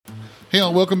Hey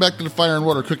all, welcome back to the Fire and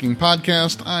Water Cooking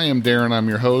Podcast. I am Darren, I'm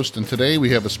your host, and today we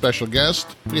have a special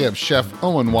guest. We have Chef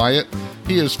Owen Wyatt.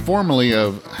 He is formerly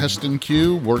of Heston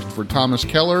Q, worked for Thomas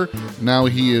Keller. Now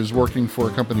he is working for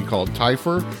a company called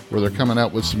Tyfer, where they're coming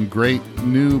out with some great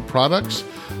new products.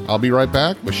 I'll be right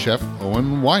back with Chef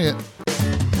Owen Wyatt.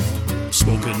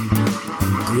 Smoking,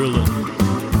 grilling,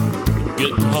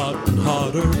 getting hot and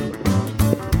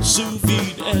hotter, sous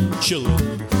vide and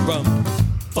chilling from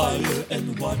Fire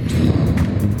and Water.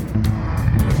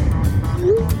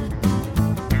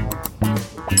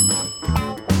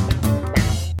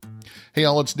 Hey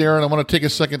all, it's Darren. I want to take a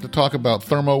second to talk about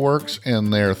ThermoWorks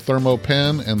and their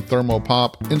ThermoPen and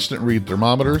ThermoPop instant read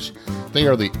thermometers. They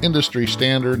are the industry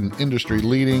standard and industry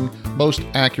leading, most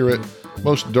accurate,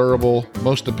 most durable,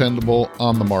 most dependable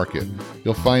on the market.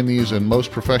 You'll find these in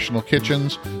most professional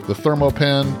kitchens. The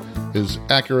ThermoPen is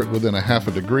accurate within a half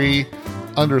a degree,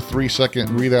 under 3-second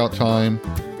readout time,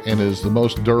 and is the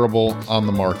most durable on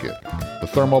the market. The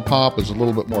ThermoPop is a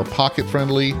little bit more pocket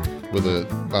friendly with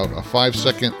about a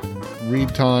 5-second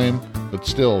read time, but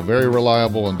still very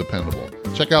reliable and dependable.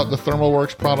 Check out the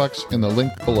ThermoWorks products in the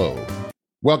link below.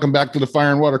 Welcome back to the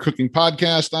Fire and Water Cooking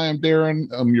Podcast. I am Darren.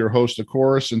 I'm your host, of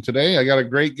course, and today I got a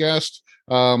great guest.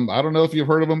 I don't know if you've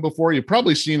heard of him before. You've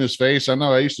probably seen his face. I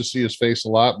know I used to see his face a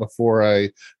lot before I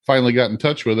finally got in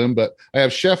touch with him, but I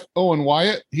have Chef Owen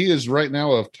Wyatt. He is right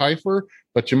now of Tyfer,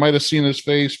 but you might have seen his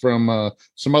face from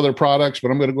some other products, but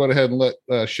I'm going to go ahead and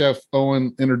let Chef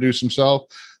Owen introduce himself.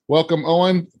 Welcome,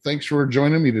 Owen. Thanks for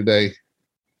joining me today.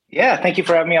 Yeah, thank you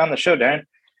for having me on the show, Darren.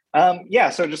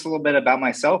 So just a little bit about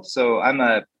myself. So I'm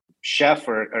a chef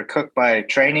or cook by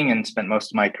training and spent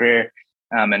most of my career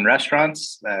in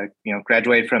restaurants.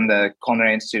 Graduated from the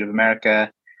Culinary Institute of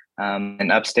America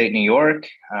in upstate New York.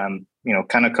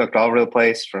 Kind of cooked all over the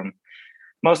place from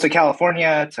most of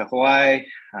California to Hawaii,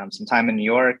 some time in New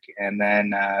York. And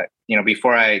then,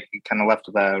 before I kind of left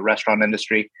the restaurant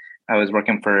industry, I was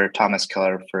working for Thomas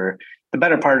Keller for the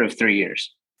better part of 3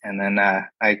 years. And then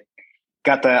I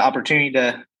got the opportunity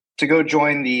to go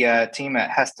join the team at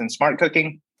Heston Smart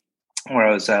Cooking, where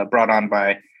I was brought on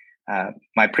by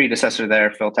my predecessor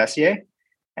there, Phil Tessier.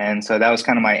 And so that was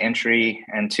kind of my entry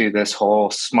into this whole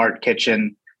smart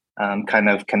kitchen, kind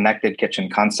of connected kitchen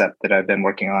concept that I've been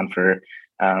working on for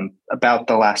about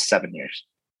the last 7 years.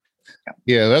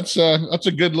 Yeah, that's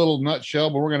a good little nutshell,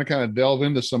 but we're going to kind of delve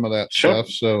into some of that stuff.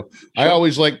 So I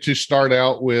always like to start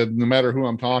out with, no matter who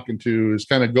I'm talking to, is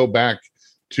kind of go back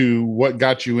to what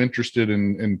got you interested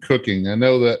in cooking. I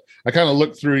know that I kind of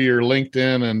looked through your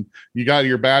LinkedIn and you got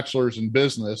your bachelor's in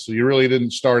business. So you really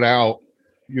didn't start out,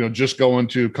 just going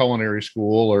to culinary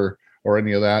school or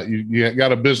any of that. You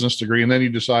got a business degree and then you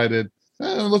decided,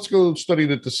 let's go study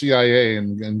at the CIA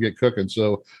and get cooking.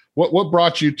 So what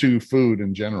brought you to food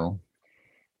in general?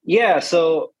 Yeah.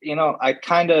 So, I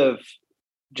kind of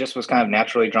just was kind of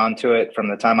naturally drawn to it from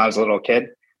the time I was a little kid.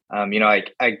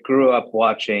 I grew up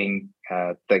watching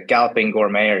the Galloping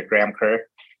Gourmet or Graham Kerr,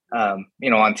 on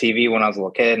TV when I was a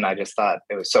little kid. And I just thought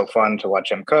it was so fun to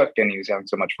watch him cook, and he was having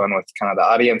so much fun with kind of the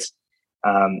audience.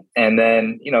 And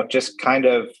then, just kind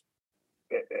of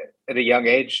at a young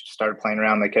age, started playing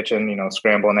around in the kitchen,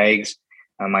 scrambling eggs.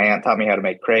 My aunt taught me how to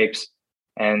make crepes.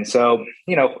 And so,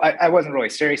 I wasn't really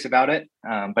serious about it,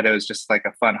 but it was just like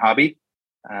a fun hobby.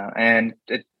 And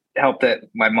it helped that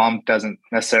my mom doesn't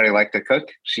necessarily like to cook.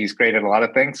 She's great at a lot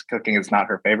of things. Cooking is not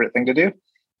her favorite thing to do.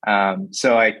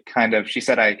 So she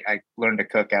said I learned to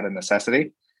cook out of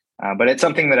necessity, but it's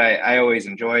something that I always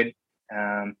enjoyed.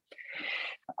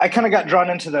 I kind of got drawn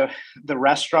into the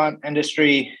restaurant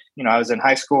industry. I was in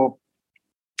high school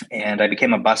and I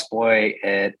became a busboy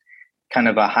at kind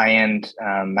of a high-end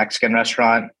Mexican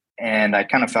restaurant, and I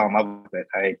kind of fell in love with it.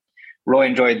 I really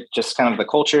enjoyed just kind of the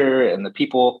culture and the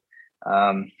people.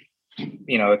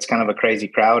 It's kind of a crazy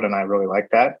crowd, and I really like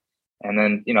that. And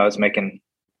then, I was making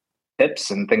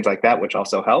tips and things like that, which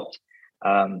also helped.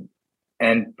 And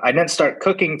I didn't start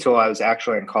cooking till I was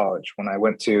actually in college, when I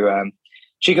went to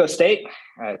Chico State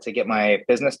to get my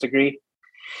business degree.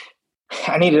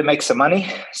 I needed to make some money,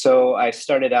 so I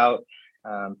started out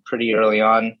pretty early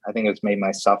on. I think it was maybe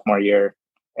my sophomore year,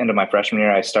 into my freshman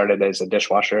year. I started as a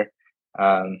dishwasher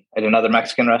at another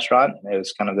Mexican restaurant. It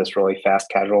was kind of this really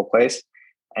fast casual place,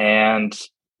 and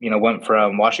went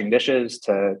from washing dishes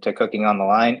to cooking on the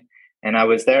line. And I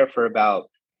was there for about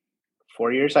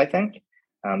 4 years, I think,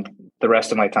 the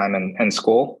rest of my time in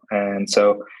school. And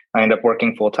so I ended up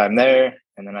working full time there,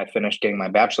 and then I finished getting my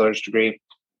bachelor's degree.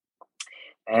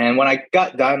 And when I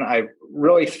got done, I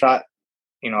really thought,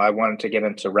 I wanted to get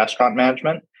into restaurant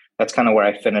management. That's kind of where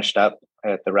I finished up,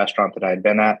 at the restaurant that I had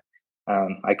been at.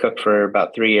 I cooked for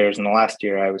about 3 years. And the last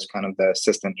year I was kind of the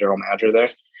assistant general manager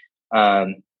there.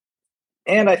 Um,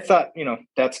 and I thought,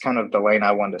 that's kind of the lane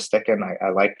I wanted to stick in. I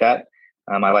liked that.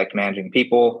 I liked managing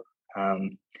people.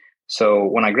 So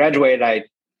when I graduated, I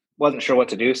wasn't sure what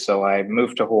to do. So I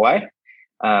moved to Hawaii,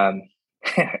 kind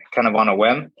of on a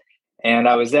whim. And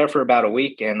I was there for about a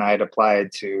week, and I had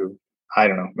applied to, I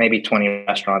don't know, maybe 20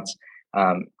 restaurants,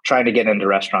 trying to get into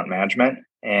restaurant management.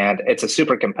 And it's a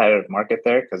super competitive market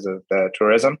there because of the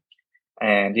tourism.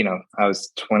 And, I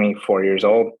was 24 years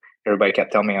old. Everybody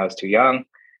kept telling me I was too young.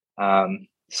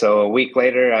 So a week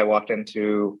later, I walked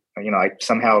into, I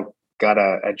somehow got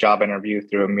a job interview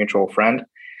through a mutual friend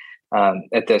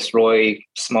at this really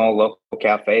small local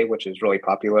cafe, which is really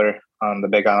popular on the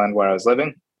Big Island where I was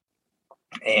living,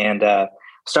 and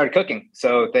started cooking.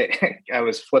 So I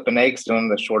was flipping eggs, doing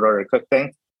the short order cook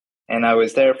thing. And I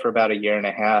was there for about a year and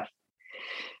a half.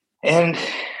 And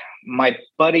my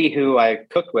buddy who I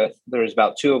cooked with, there was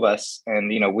about 2 of us, and,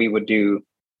 we would do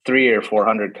 300 or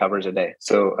 400 covers a day.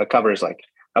 So a cover is like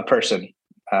a person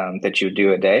that you would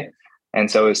do a day. And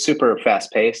so it was super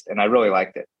fast paced, and I really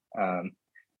liked it.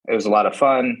 It was a lot of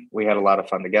fun. We had a lot of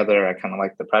fun together. I kind of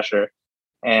liked the pressure.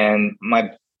 And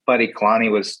my buddy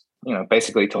Kalani was,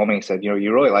 basically told me, he said, you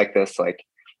really like this. Like,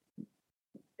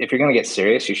 if you're going to get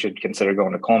serious, you should consider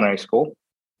going to culinary school.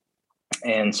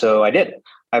 And so I did.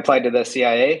 I applied to the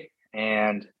CIA,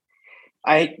 and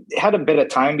I had a bit of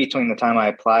time between the time I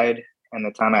applied and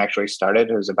the time I actually started.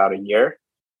 It was about a year.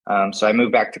 So I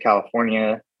moved back to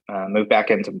California, moved back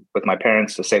into with my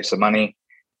parents to save some money,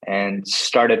 and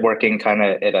started working kind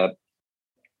of at a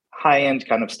high-end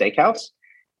kind of steakhouse,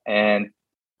 and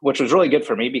which was really good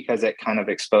for me because it kind of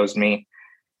exposed me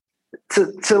to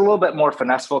a little bit more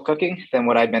finesseful cooking than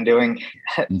what I'd been doing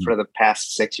for the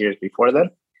past 6 years before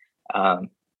then.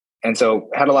 And so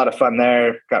had a lot of fun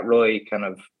there, got really kind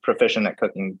of proficient at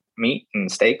cooking meat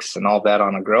and steaks and all that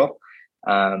on a grill.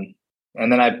 And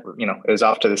then it was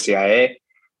off to the CIA.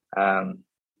 And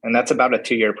that's about a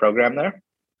 2-year program there.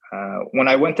 When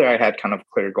I went there, I had kind of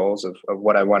clear goals of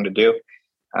what I wanted to do.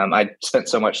 I spent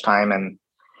so much time in,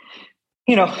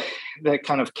 the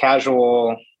kind of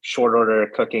casual short order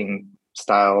cooking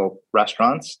style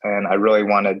restaurants. And I really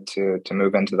wanted to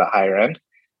move into the higher end.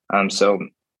 So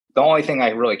the only thing I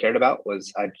really cared about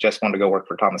was I just wanted to go work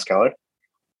for Thomas Keller.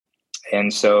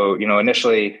 And so,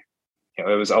 initially, it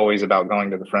was always about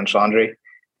going to the French Laundry.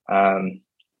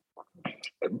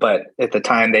 But at the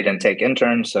time they didn't take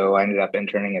interns. So I ended up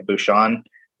interning at Bouchon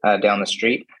down the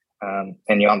street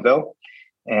in Yountville.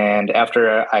 And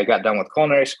after I got done with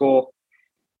culinary school,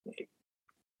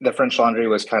 the French Laundry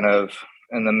was kind of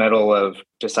in the middle of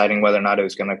deciding whether or not it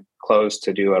was going to close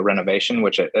to do a renovation,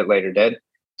 which it later did.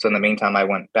 So in the meantime, I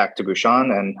went back to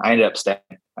Bouchon, and I ended up staying.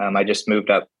 I just moved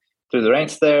up through the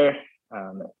ranks there,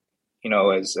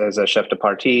 as a chef de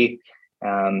partie.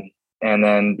 And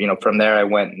then, from there, I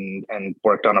went and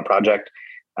worked on a project.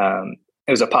 It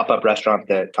was a pop-up restaurant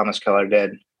that Thomas Keller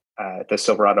did at the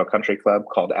Silverado Country Club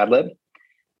called Adlib.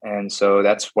 And so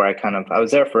that's where I was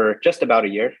there for just about a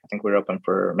year. I think we were open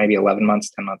for maybe 11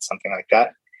 months, 10 months, something like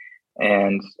that.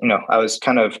 And, I was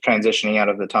kind of transitioning out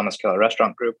of the Thomas Keller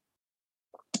restaurant group.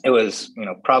 It was,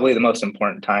 probably the most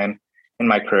important time in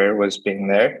my career was being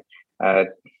there.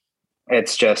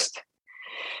 It's just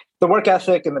the work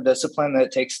ethic and the discipline that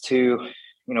it takes to,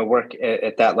 work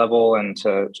at that level and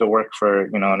to work for,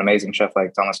 an amazing chef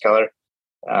like Thomas Keller.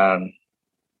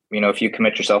 If you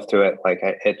commit yourself to it,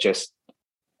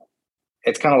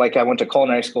 it's kind of like I went to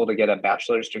culinary school to get a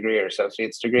bachelor's degree or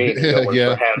associate's degree. And you go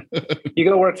work for him. You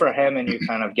go work for him, and you're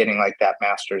kind of getting like that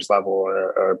master's level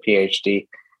or PhD.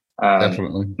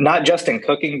 Definitely. Not just in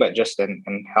cooking, but just in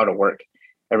how to work.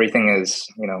 Everything is,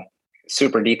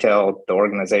 super detailed, the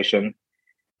organization,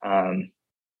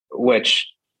 which,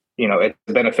 it's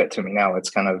a benefit to me now. It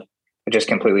just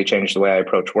completely changed the way I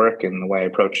approach work and the way I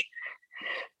approach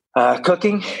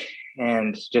cooking,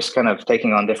 and just kind of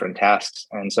taking on different tasks.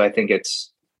 And so I think it's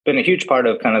been a huge part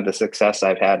of kind of the success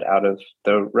I've had out of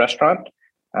the restaurant.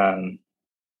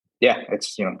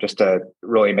 It's, just a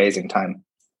really amazing time.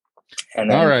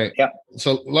 And then, all right. Yeah.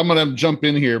 So I'm going to jump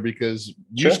in here because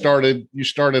you Sure.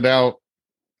 started out,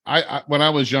 when I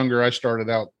was younger, I started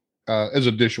out as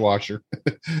a dishwasher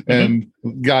and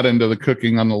got into the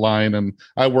cooking on the line. And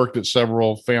I worked at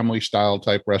several family style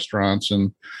type restaurants,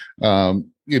 and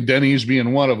Denny's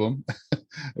being one of them,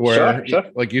 where, Sure.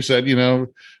 like you said, on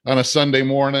a Sunday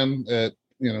morning at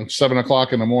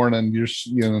 7:00 in the morning,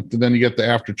 then you get the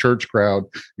after church crowd,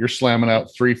 you're slamming out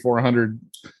 300-400,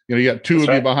 you got two That's of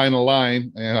you right. behind the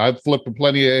line, and I've flipped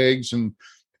plenty of eggs and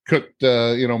cooked,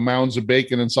 mounds of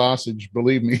bacon and sausage,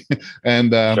 believe me.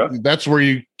 And Sure. that's where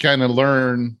you kind of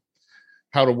learn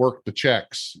how to work the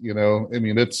checks. I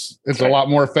mean, it's a lot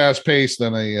more fast paced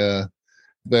than a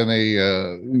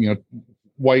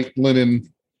white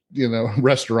linen,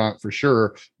 restaurant for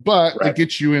sure. But it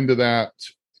gets you into that,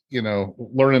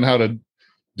 learning how to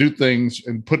do things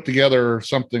and put together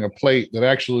a plate that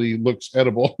actually looks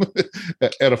edible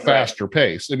at a faster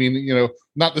pace. I mean,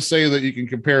 not to say that you can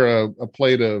compare a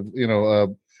plate of,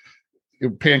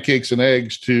 pancakes and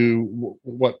eggs to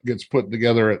what gets put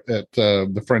together at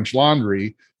the French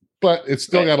Laundry, but it's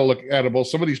still got to look edible.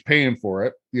 Somebody's paying for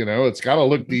it. It's got to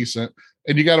look decent,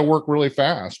 and you got to work really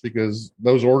fast because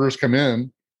those orders come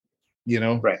in, they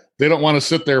don't want to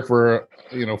sit there for,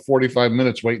 45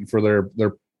 minutes waiting for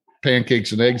their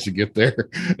pancakes and eggs to get there,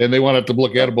 and they want it to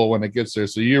look edible when it gets there.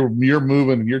 So you're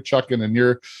moving and you're chucking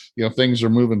and things are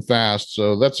moving fast.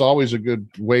 So that's always a good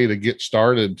way to get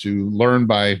started, to learn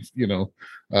by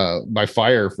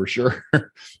fire for sure.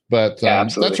 But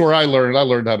that's where I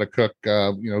learned how to cook,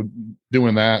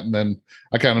 doing that. And then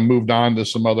I kind of moved on to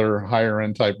some other higher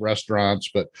end type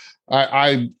restaurants. But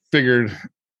I figured,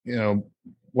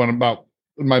 when about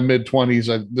in my mid 20s,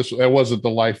 that wasn't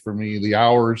the life for me. The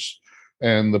hours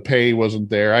and the pay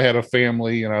wasn't there. I had a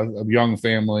family, a young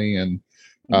family, and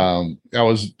I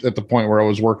was at the point where I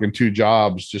was working 2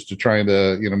 jobs just to try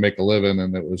to, make a living.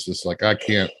 And it was just like, I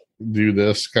can't do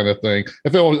this kind of thing.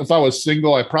 If I was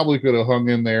single, I probably could have hung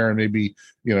in there and maybe,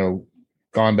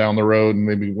 gone down the road and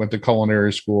maybe went to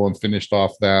culinary school and finished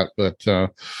off that.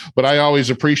 But I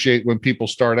always appreciate when people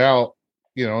start out,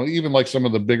 even like some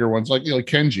of the bigger ones, like,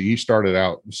 Kenji, he started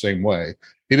out the same way.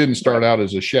 He didn't start out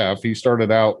as a chef. He started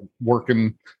out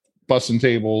working, bussing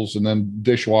tables, and then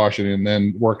dishwashing, and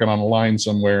then working on a line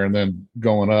somewhere, and then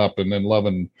going up, and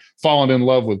then falling in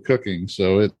love with cooking.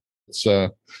 So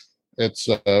it's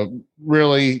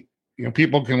really,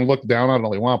 people can look down on it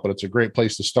all they want, but it's a great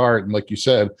place to start. And like you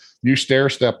said, you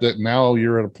stair-stepped it. Now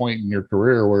you're at a point in your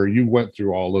career where you went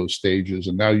through all those stages,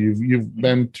 and now you've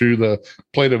been through the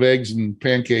plate of eggs and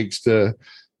pancakes to,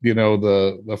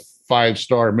 the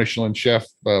 5-star Michelin chef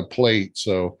plate.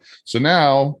 So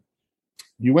now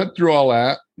you went through all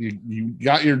that. You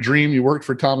got your dream. You worked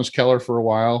for Thomas Keller for a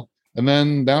while, and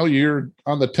then now you're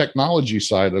on the technology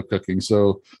side of cooking.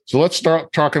 So let's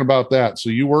start talking about that. So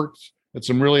you worked at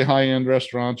some really high-end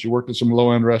restaurants. You worked at some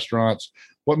low-end restaurants.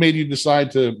 What made you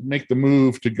decide to make the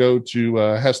move to go to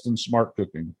Heston Smart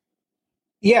Cooking?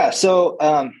 Yeah. So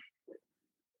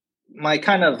my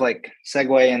kind of like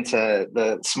segue into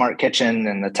the smart kitchen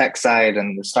and the tech side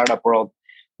and the startup world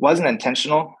wasn't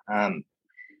intentional.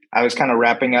 I was kind of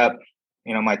wrapping up,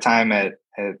 my time at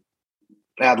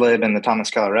AdLib and the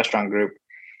Thomas Keller Restaurant Group.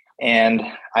 And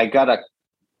I got a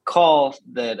call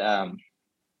that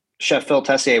Chef Phil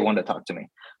Tessier wanted to talk to me.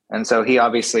 And so he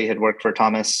obviously had worked for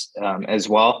Thomas as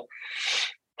well.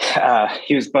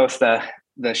 He was both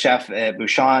the chef at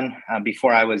Bouchon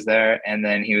before I was there, and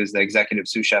then he was the executive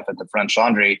sous chef at the French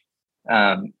Laundry.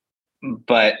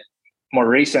 But more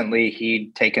recently,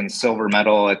 he'd taken silver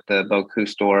medal at the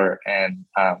Bocuse d'Or in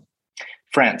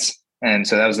France. And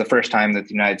so that was the first time that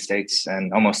the United States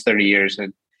in almost 30 years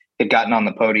had gotten on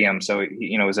the podium. So,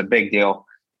 it was a big deal.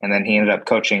 And then he ended up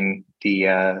coaching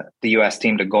the U.S.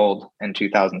 team to gold in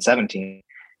 2017.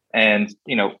 And,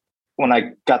 when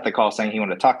I got the call saying he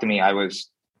wanted to talk to me, I was,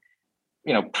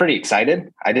 pretty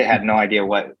excited. I had no idea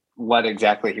what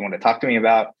exactly he wanted to talk to me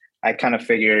about. I kind of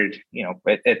figured,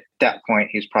 at that point,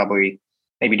 he's probably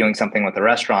maybe doing something with a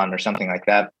restaurant or something like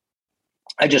that.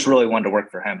 I just really wanted to work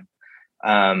for him.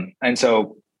 And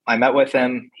so I met with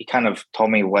him. He kind of told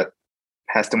me what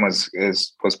Heston was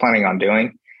planning on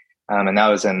doing. And that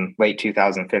was in late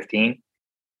 2015.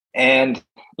 And,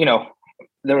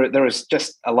 there was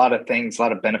just a lot of things, a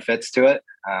lot of benefits to it,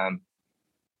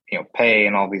 pay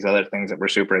and all these other things that were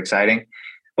super exciting.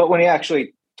 But when he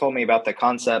actually told me about the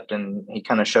concept and he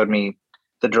kind of showed me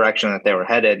the direction that they were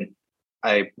headed,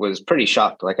 I was pretty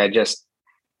shocked. Like, as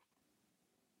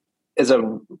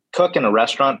a cook in a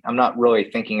restaurant, I'm not really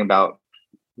thinking about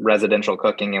residential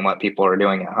cooking and what people are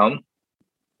doing at home.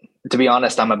 To be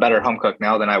honest, I'm a better home cook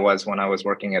now than I was when I was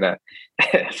working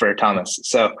for Thomas.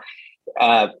 So,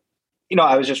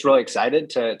 I was just really excited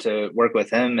to work with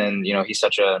him, and, he's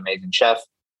such an amazing chef,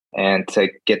 and to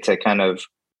get to kind of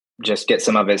just get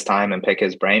some of his time and pick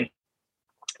his brain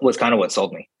was kind of what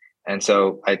sold me. And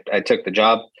so I took the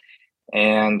job,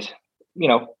 and,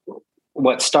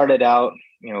 what started out,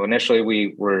 initially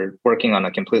we were working on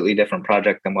a completely different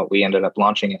project than what we ended up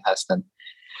launching at Heston.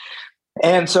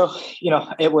 And so,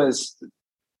 it was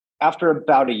after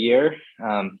about a year,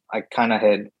 I kind of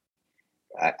had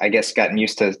I guess gotten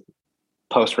used to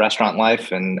post restaurant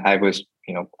life, and I was,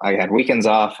 I had weekends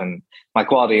off, and my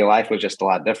quality of life was just a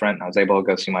lot different. I was able to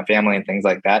go see my family and things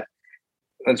like that.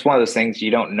 It's one of those things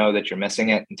you don't know that you're missing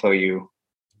it until you're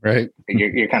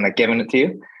kind of giving it to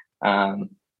you.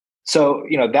 So,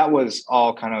 that was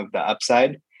all kind of the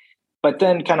upside, but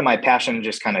then kind of my passion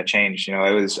just kind of changed. It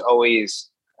was always,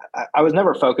 I was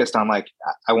never focused on like,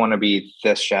 I want to be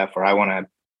this chef or I want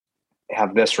to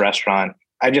have this restaurant.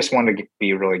 I just wanted to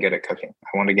be really good at cooking.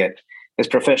 I want to get as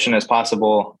proficient as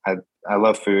possible. I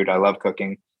love food. I love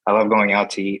cooking. I love going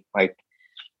out to eat. Like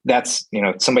that's,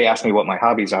 somebody asked me what my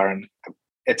hobbies are, and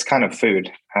it's kind of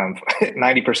food.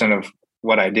 90% of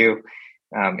what I do,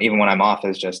 even when I'm off,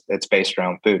 is it's based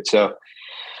around food. So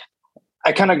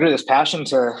I kind of grew this passion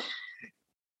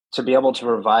to be able to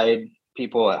provide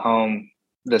people at home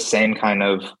the same kind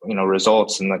of,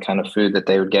 results and the kind of food that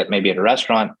they would get maybe at a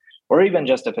restaurant, or even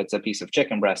just if it's a piece of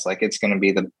chicken breast, like it's going to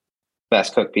be the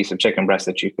best cooked piece of chicken breast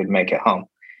that you could make at home.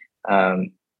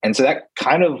 And so that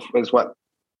kind of was what,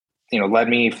 led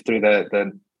me through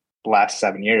the last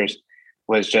 7 years,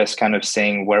 was just kind of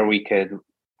seeing where we could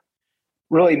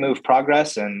really move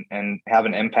progress and have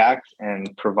an impact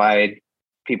and provide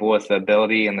people with the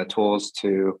ability and the tools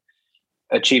to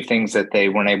achieve things that they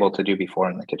weren't able to do before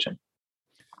in the kitchen.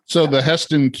 So the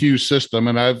Heston Q system,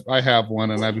 and I have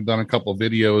one, and I've done a couple of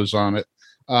videos on it.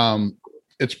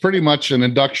 It's pretty much an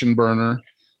induction burner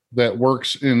that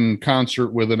works in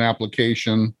concert with an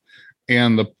application,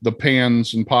 and the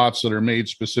pans and pots that are made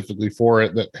specifically for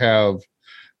it that have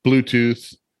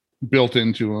Bluetooth built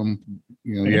into them.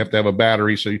 You have to have a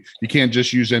battery, so you can't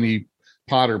just use any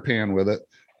pot or pan with it.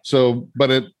 So,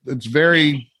 but it's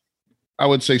very, I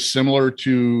would say, similar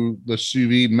to the sous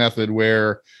vide method,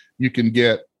 where you can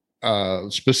get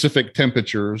specific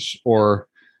temperatures, or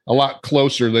a lot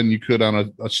closer than you could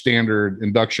on a standard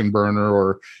induction burner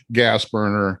or gas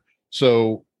burner.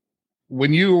 So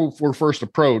when you were first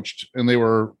approached and they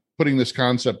were putting this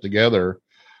concept together,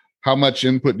 how much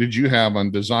input did you have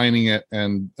on designing it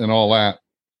and all that?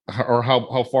 Or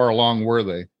how far along were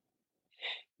they?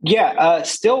 Yeah,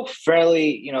 still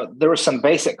fairly, there were some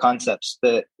basic concepts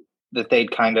that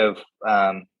they'd kind of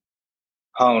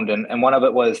honed. And one of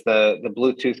it was the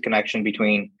Bluetooth connection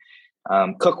between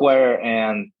cookware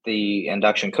and the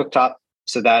induction cooktop.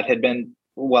 So that had been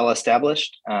well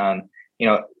established.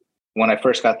 When I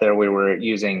first got there, we were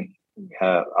using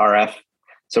RF,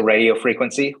 so radio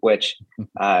frequency, which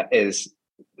is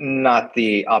not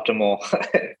the optimal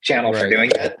channel for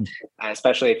doing that,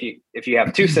 especially if you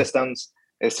have two systems.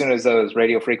 As soon as those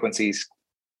radio frequencies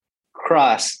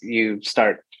cross, you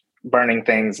start burning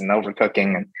things and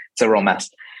overcooking, and it's a real mess.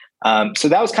 So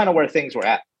that was kind of where things were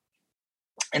at.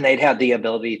 And they'd had the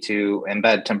ability to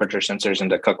embed temperature sensors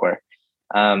into cookware.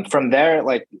 From there,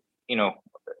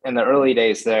 in the early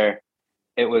days there,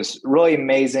 it was really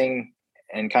amazing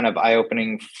and kind of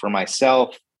eye-opening for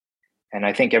myself, and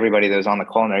I think everybody that was on the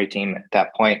culinary team at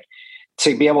that point,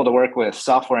 to be able to work with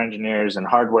software engineers and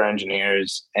hardware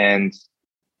engineers. And,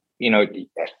 you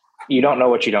don't know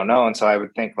what you don't know. And so I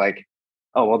would think like,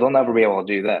 oh, well, they'll never be able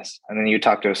to do this. And then you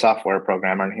talk to a software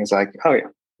programmer and he's like, oh yeah,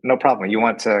 no problem. You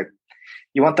want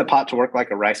the pot to work like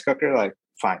a rice cooker? Like,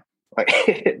 fine.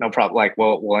 Like, no problem. Like,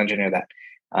 we'll engineer that.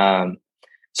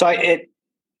 So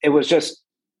it was just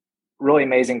really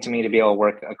amazing to me to be able to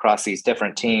work across these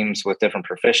different teams with different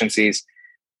proficiencies.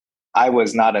 I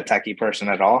was not a techie person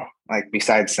at all. Like,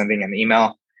 besides sending an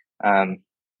email,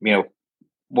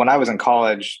 when I was in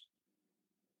college,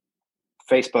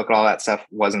 Facebook, all that stuff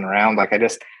wasn't around. Like, I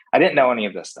didn't know any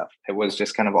of this stuff. It was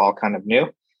just kind of all kind of new.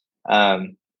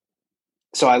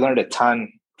 So I learned a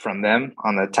ton from them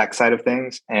on the tech side of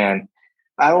things. And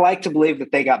I like to believe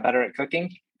that they got better at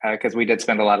cooking because we did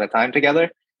spend a lot of time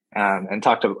together and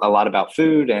talked a lot about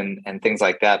food and things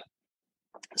like that.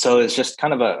 So it's just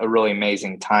kind of a really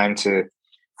amazing time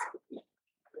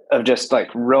of just like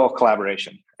real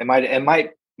collaboration. It might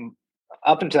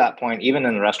up until that point, even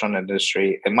in the restaurant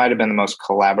industry, it might have been the most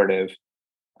collaborative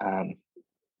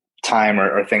time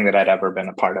or thing that I'd ever been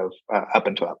a part of up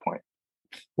until that point.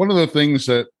 One of the things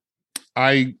that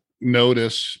I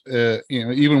notice,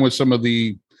 even with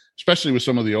especially with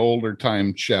some of the older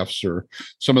time chefs or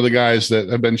some of the guys that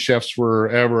have been chefs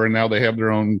forever and now they have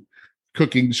their own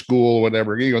cooking school,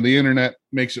 whatever, the internet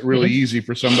makes it really easy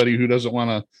for somebody who doesn't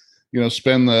want to,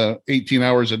 spend the 18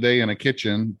 hours a day in a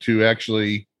kitchen to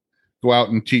actually go out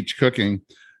and teach cooking.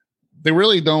 They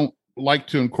really don't like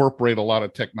to incorporate a lot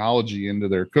of technology into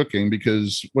their cooking,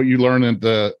 because what you learn at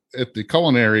the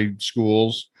culinary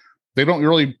schools, they don't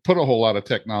really put a whole lot of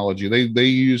technology. They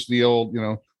use the old,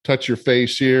 touch your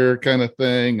face here kind of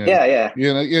thing. And, Yeah.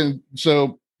 and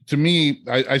so to me,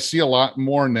 I see a lot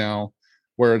more now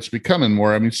where it's becoming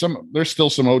more. I mean, there's still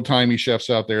some old timey chefs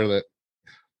out there that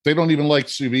they don't even like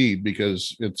sous vide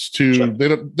because it's too, Sure.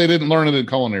 they didn't learn it in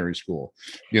culinary school.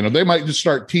 They might just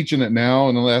start teaching it now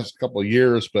in the last couple of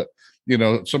years, but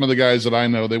some of the guys that I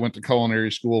know, they went to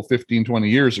culinary school 15, 20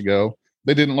 years ago.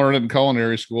 They didn't learn it in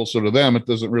culinary school. So to them, it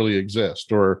doesn't really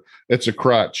exist, or it's a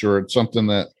crutch, or it's something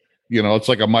that, it's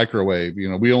like a microwave,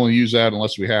 we only use that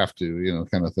unless we have to,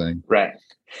 kind of thing. Right.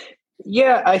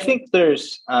 Yeah. I think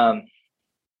there's,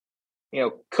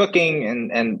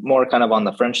 cooking and more kind of on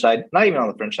the French side, not even on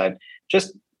the French side,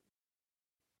 just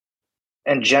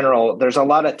in general, there's a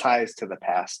lot of ties to the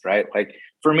past, right? Like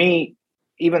for me,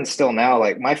 even still now,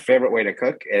 like my favorite way to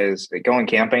cook is going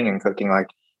camping and cooking like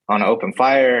on an open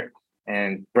fire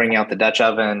and bringing out the Dutch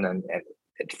oven. And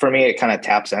for me, it kind of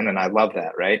taps in, and I love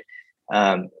that. Right.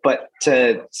 But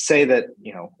to say that,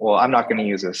 well, I'm not going to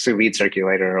use a sous vide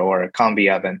circulator or a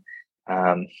combi oven.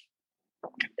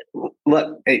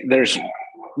 There's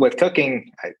with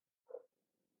cooking,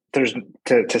 there's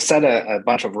to set a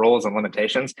bunch of rules and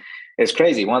limitations is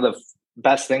crazy. One of the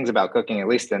best things about cooking, at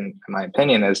least in my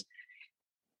opinion, is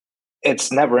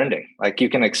it's never ending. Like you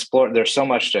can explore, there's so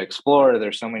much to explore.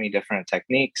 There's so many different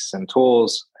techniques and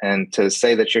tools. And to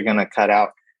say that you're going to cut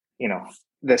out,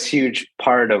 this huge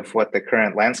part of what the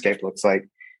current landscape looks like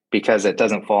because it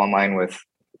doesn't fall in line with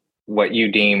what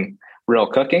you deem real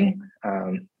cooking,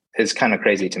 is kind of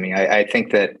crazy to me. I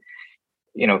think that,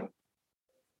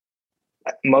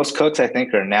 most cooks, I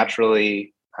think, are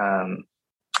naturally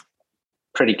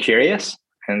pretty curious.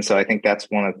 And so I think that's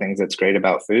one of the things that's great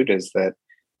about food is that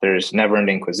there's never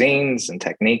ending cuisines and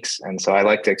techniques. And so I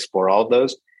like to explore all of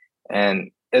those.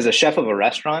 And as a chef of a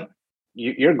restaurant,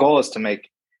 your goal is to make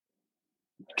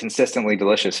consistently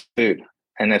delicious food.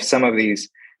 And if some of these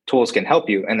tools can help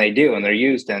you, and they do, and they're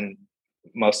used in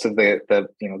most of the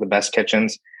best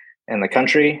kitchens in the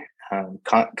country,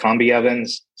 combi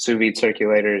ovens, sous vide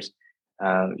circulators.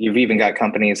 You've even got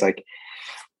companies like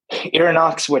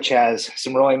Irinox, which has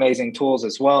some really amazing tools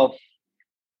as well.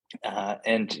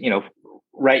 And,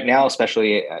 right now,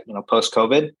 especially, post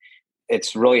COVID,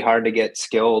 it's really hard to get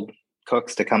skilled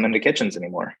cooks to come into kitchens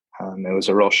anymore. It was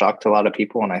a real shock to a lot of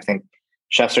people. And I think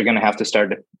chefs are going to have to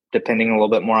start depending a little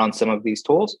bit more on some of these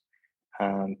tools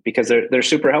because they're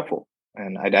super helpful.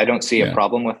 And I don't see a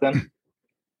problem with them.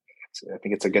 I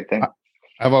think it's a good thing.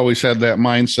 I've always had that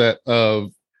mindset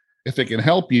of if it can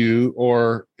help you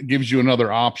or gives you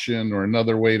another option or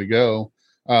another way to go.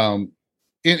 I've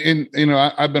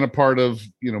been a part of,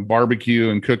 barbecue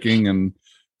and cooking and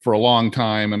for a long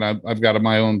time. And I've got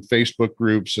my own Facebook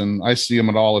groups and I see them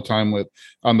at all the time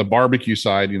on the barbecue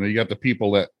side. You got the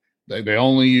people that they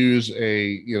only use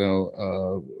they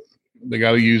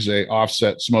got to use a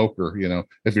offset smoker.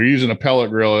 If you're using a pellet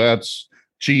grill, that's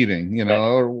cheating,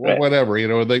 or whatever,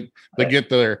 they get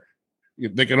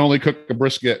they can only cook a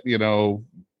brisket,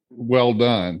 well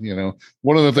done.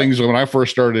 One of the things when I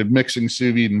first started mixing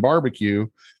sous vide and barbecue,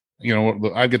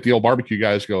 I get the old barbecue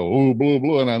guys go, oh, blah,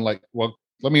 blah. And I'm like, well,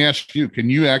 let me ask you, can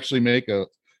you actually make a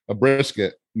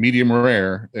brisket medium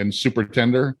rare and super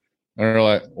tender? And they're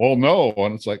like, well, no.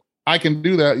 And it's like, I can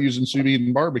do that using sous vide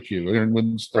and barbecue and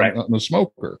on the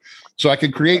smoker. So I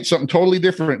can create something totally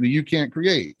different that you can't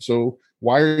create. So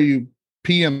why are you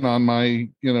peeing on my,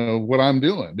 what I'm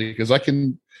doing? Because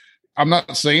I'm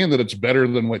not saying that it's better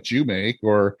than what you make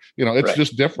or, it's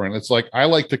just different. It's like, I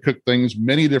like to cook things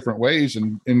many different ways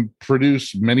and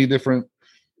produce many different,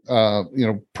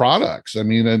 products. I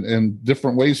mean, and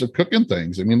different ways of cooking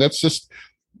things. I mean, that's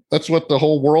what the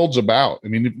whole world's about. I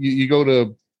mean, if you go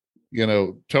to,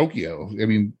 Tokyo, I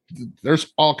mean,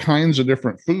 there's all kinds of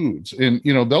different foods and,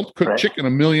 they'll cook chicken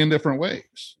a million different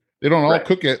ways. They don't all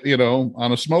cook it,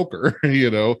 on a smoker,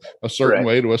 a certain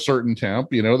way to a certain temp,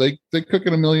 they cook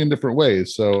it a million different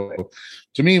ways. So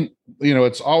to me,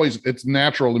 it's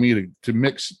natural to me to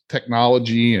mix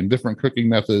technology and different cooking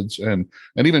methods and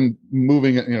even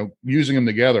moving it, using them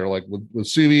together, like with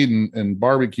sous vide and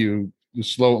barbecue,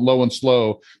 low and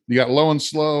slow. You got low and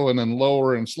slow and then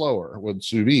lower and slower with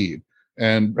sous vide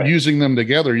and using them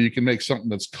together, you can make something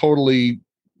that's totally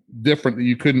different that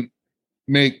you couldn't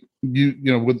make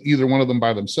with either one of them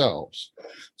by themselves.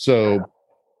 So,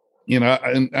 and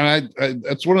I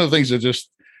that's one of the things that just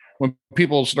when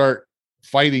people start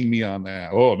fighting me on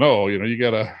that, oh no, you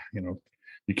gotta,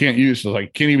 you can't use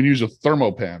can't even use a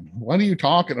thermopen. What are you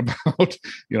talking about?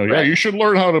 Yeah, you should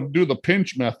learn how to do the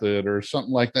pinch method or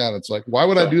something like that. It's like, why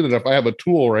would I do that if I have a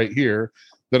tool right here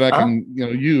that I can,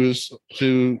 use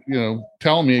to,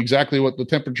 tell me exactly what the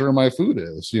temperature of my food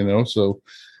is, so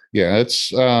Yeah, it's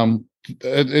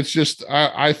just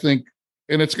I think,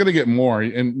 and it's going to get more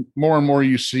and more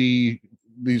you see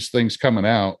these things coming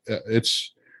out.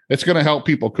 It's going to help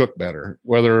people cook better,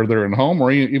 whether they're in home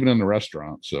or even in the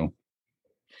restaurant. So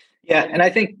Yeah, and I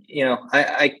think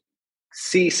I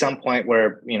see some point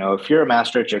where if you're a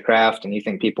master at your craft and you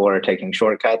think people are taking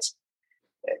shortcuts,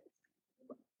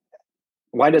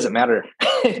 why does it matter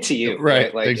to you?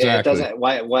 right, Like it exactly. doesn't.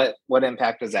 Why? What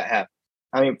impact does that have?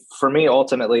 I mean, for me,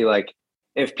 ultimately, like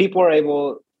if people are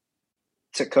able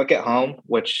to cook at home,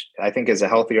 which I think is a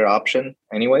healthier option,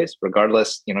 anyways,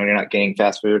 regardless, you're not getting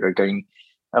fast food or getting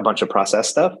a bunch of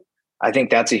processed stuff. I think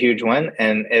that's a huge win.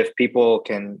 And if people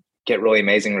can get really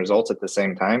amazing results at the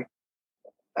same time,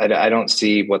 I don't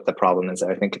see what the problem is.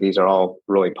 I think these are all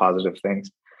really positive things.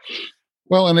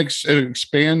 Well, and it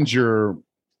expands your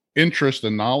interest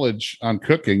and knowledge on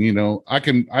cooking.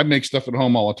 I make stuff at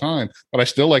home all the time, but I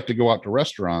still like to go out to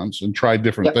restaurants and try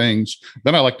different Yep. things.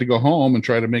 Then I like to go home and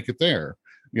try to make it there,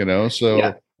 Yeah.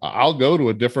 so I'll go to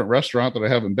a different restaurant that I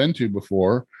haven't been to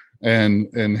before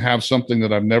and have something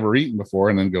that I've never eaten before,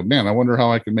 and then go, man, I wonder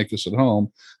how I can make this at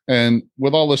home. And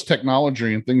with all this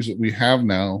technology and things that we have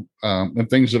now, and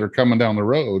things that are coming down the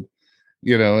road,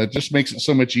 it just makes it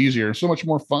so much easier and so much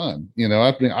more fun.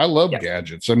 I love Yeah.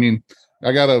 gadgets. I mean,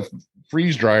 I got a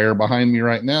freeze dryer behind me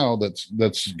right now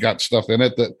that's got stuff in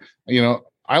it that,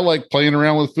 I like playing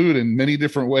around with food in many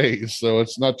different ways. So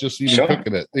it's not just even Sure.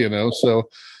 cooking it, so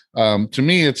to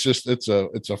me, it's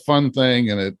a fun thing,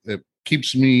 and it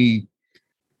keeps me,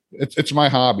 it's my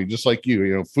hobby, just like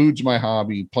food's my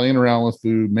hobby, playing around with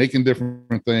food, making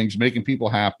different things, making people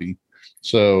happy.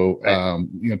 So,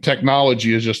 Right.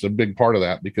 technology is just a big part of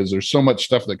that, because there's so much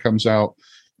stuff that comes out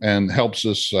and helps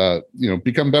us,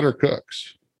 become better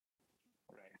cooks.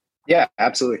 Yeah,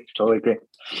 absolutely. Totally agree.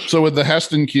 So with the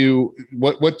Heston Q,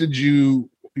 what did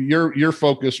your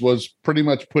focus was pretty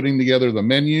much putting together the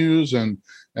menus and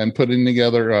putting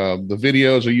together the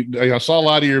videos. I saw a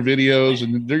lot of your videos,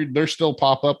 and they're still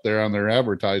pop up there on their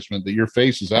advertisement that your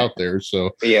face is out there.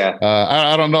 So Yeah.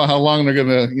 I don't know how long they're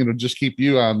gonna just keep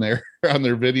you on there on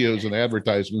their videos and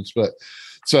advertisements, but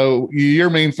so your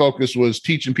main focus was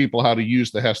teaching people how to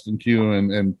use the Heston Q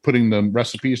and putting the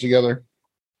recipes together.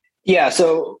 Yeah.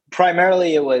 So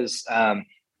primarily it was,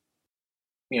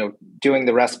 doing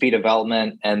the recipe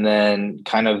development and then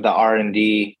kind of the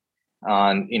R&D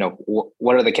on,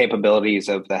 what are the capabilities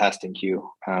of the Heston Q,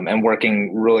 and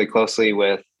working really closely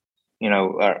with,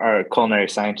 our culinary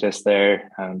scientist there,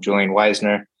 Julian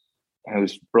Weisner,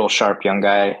 who's a real sharp young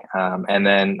guy. And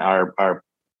then our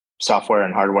software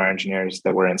and hardware engineers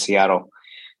that were in Seattle,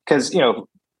 because,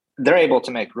 they're able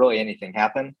to make really anything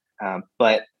happen.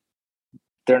 But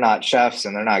they're not chefs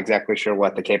and they're not exactly sure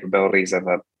what the capabilities of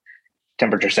a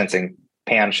temperature sensing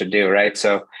pan should do. Right.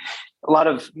 So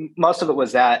most of it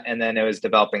was that. And then it was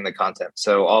developing the content.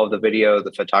 So all of the video,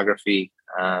 the photography,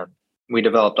 we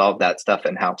developed all of that stuff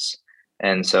in house.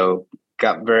 And so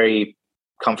got very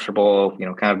comfortable,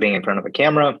 kind of being in front of a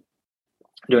camera,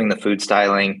 doing the food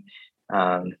styling,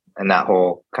 and that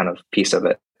whole kind of piece of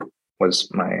it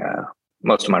was my,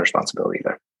 most of my responsibility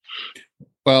there.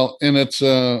 Well, and it's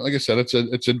like I said,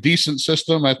 it's a decent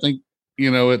system. I think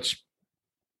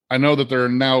I know that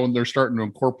they're starting to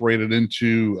incorporate it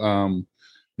into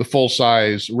the full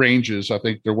size ranges. I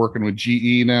think they're working with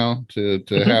GE now to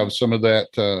have some of that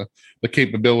the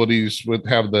capabilities with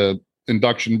have the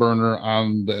induction burner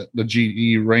on the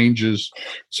GE ranges,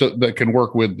 so that can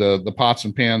work with the pots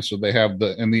and pans. So they have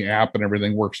the app and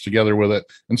everything works together with it,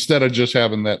 instead of just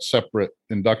having that separate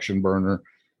induction burner.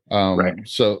 Right.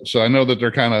 So I know that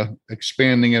they're kind of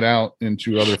expanding it out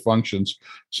into other functions.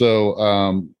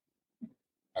 So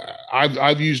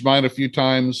I've used mine a few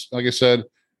times. Like I said,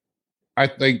 I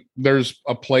think there's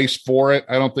a place for it.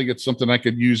 I don't think it's something I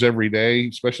could use every day,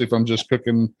 especially if I'm just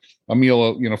cooking a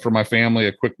meal, for my family,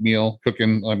 a quick meal,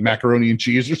 cooking like macaroni and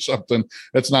cheese or something.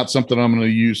 That's not something I'm going to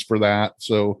use for that.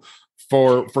 So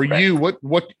for Right. you,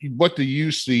 what do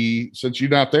you see, since you're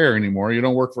not there anymore? You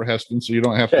don't work for Heston, so you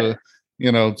don't have to,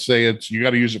 say you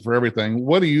got to use it for everything.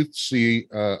 What do you see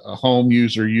a home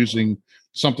user using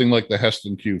something like the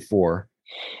Heston Q for?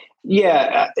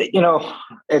 Yeah.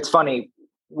 It's funny,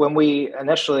 when we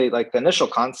initially, like the initial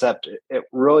concept, it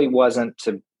really wasn't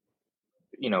to,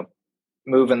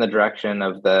 move in the direction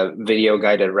of the video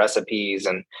guided recipes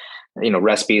and,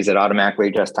 recipes that automatically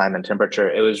adjust time and temperature.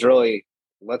 It was really,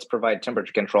 let's provide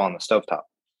temperature control on the stovetop,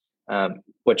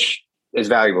 which is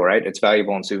valuable, right? It's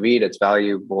valuable in sous vide. It's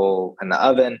valuable in the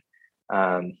oven.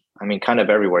 Kind of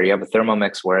everywhere. You have a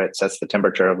Thermomix where it sets the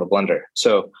temperature of a blender.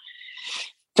 So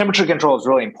temperature control is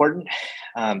really important.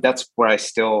 That's where I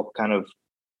still kind of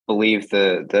believe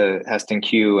the Heston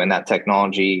Q and that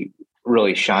technology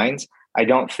really shines. I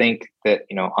don't think that,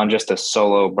 on just a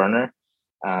solo burner,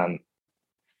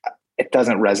 it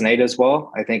doesn't resonate as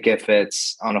well. I think if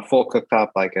it's on a full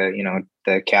cooktop, like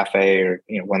the Cafe or,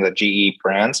 one of the GE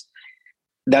brands,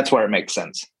 that's where it makes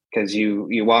sense. Because you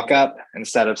walk up,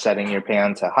 instead of setting your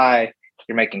pan to high,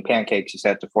 you're making pancakes, you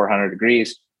set it to 400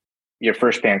 degrees. Your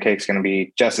first pancake's going to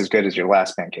be just as good as your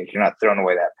last pancake. You're not throwing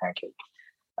away that pancake.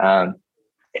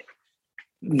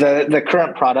 The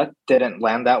current product didn't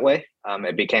land that way.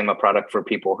 It became a product for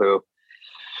people who,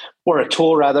 or a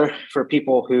tool rather, for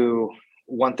people who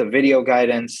want the video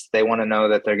guidance. They want to know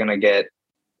that they're going to get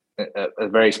a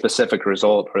very specific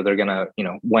result, or they're going to,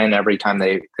 win every time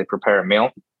they prepare a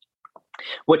meal,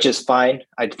 which is fine.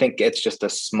 I think it's just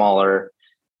it's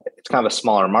kind of a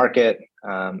smaller market.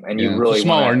 And you really it's a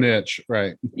smaller niche,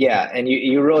 right? Yeah. And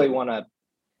you really want to,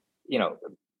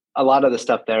 a lot of the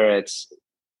stuff there, it's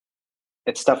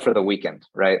stuff for the weekend,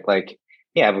 right? Like,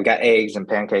 yeah, we've got eggs and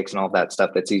pancakes and all that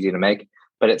stuff that's easy to make.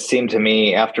 But it seemed to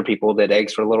me, after people did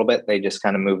eggs for a little bit, they just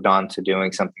kind of moved on to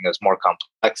doing something that's more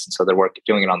complex. And so they're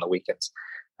doing it on the weekends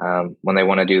when they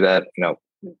want to do that,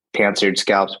 pan-seared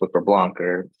scallops with beurre blanc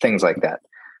or things like that.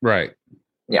 Right.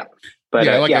 Yeah. But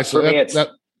I said, for me,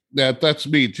 that's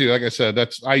me too. Like I said,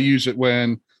 I use it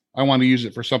when I want to use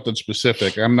it for something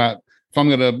specific. If I'm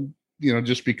going to,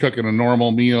 just be cooking a normal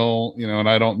meal, and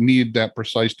I don't need that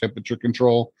precise temperature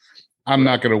control, I'm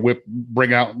not going to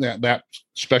bring out that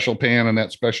special pan and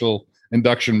that special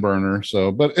induction burner.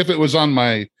 So, but if it was on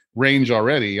my range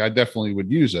already, I definitely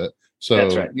would use it. So,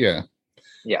 that's right.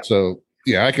 Yeah. So,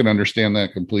 yeah, I can understand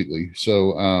that completely.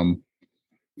 So,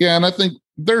 and I think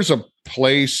there's a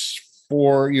place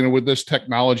for, with this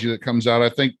technology that comes out. I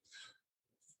think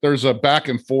there's a back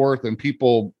and forth, and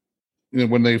people,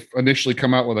 when they initially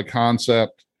come out with a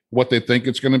concept, what they think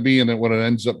it's going to be, and then what it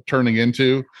ends up turning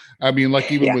into. I mean,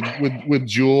 like even with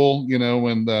Joule,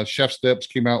 when the Chef Steps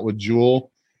came out with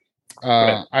Joule,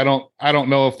 right. I don't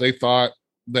know if they thought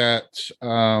that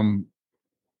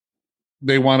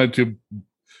they wanted to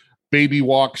baby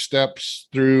walk steps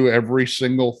through every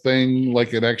single thing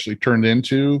like it actually turned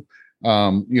into.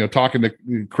 Talking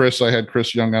to Chris, I had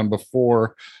Chris Young on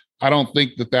before. I don't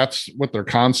think that that's what their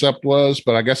concept was,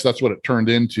 but I guess that's what it turned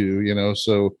into,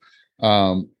 so,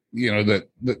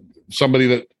 that somebody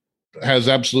that has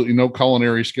absolutely no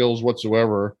culinary skills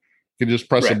whatsoever can just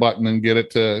press a button and get it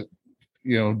to,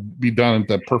 be done at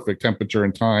the perfect temperature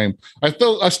and time. I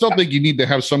still think you need to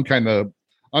have some kind of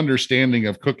understanding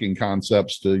of cooking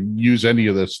concepts to use any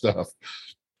of this stuff.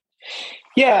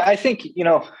 Yeah, I think,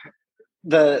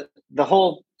 the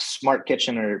whole smart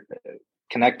kitchen or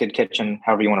connected kitchen,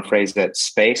 however you want to phrase that,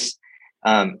 space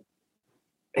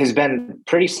has been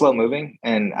pretty slow moving.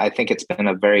 And I think it's been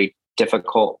a very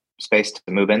difficult space to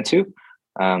move into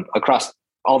across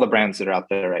all the brands that are out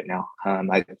there right now.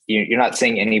 You're not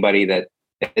seeing anybody that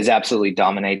is absolutely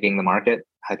dominating the market.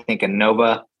 I think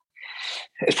Innova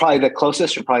is probably the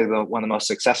closest, or probably one of the most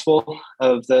successful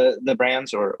of the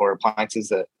brands or appliances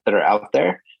that are out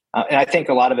there. And I think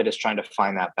a lot of it is trying to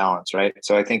find that balance, right?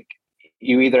 So I think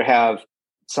you either have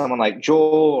someone like Joule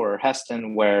or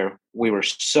Heston, where we were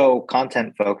so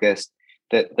content focused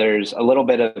that there's a little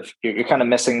bit of, you're kind of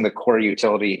missing the core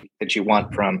utility that you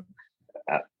want from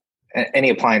any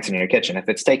appliance in your kitchen. If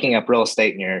it's taking up real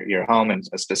estate in your home, and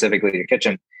specifically your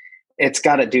kitchen, it's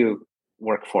got to do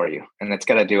work for you, and it's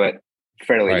got to do it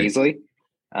fairly easily.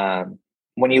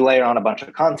 When you layer on a bunch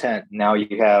of content, now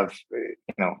you have,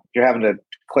 you're having to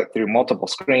click through multiple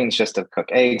screens just to cook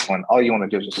eggs, when all you want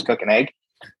to do is just cook an egg.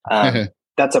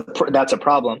 That's a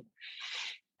problem.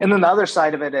 And then the other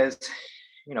side of it is,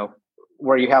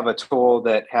 where you have a tool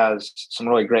that has some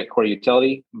really great core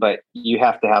utility, but you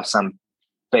have to have some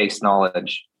base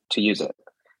knowledge to use it.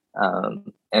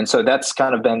 And so that's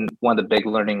kind of been one of the big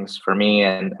learnings for me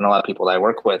and a lot of people that I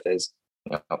work with is,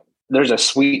 there's a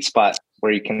sweet spot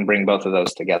where you can bring both of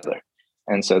those together.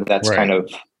 And so that's kind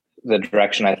of the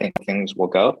direction I think things will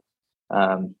go.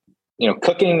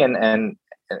 Cooking and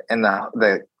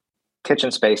the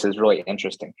kitchen space is really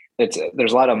interesting.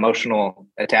 There's a lot of emotional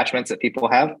attachments that people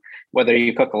have, whether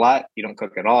you cook a lot, you don't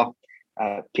cook at all.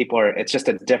 It's just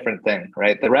a different thing,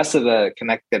 right? The rest of the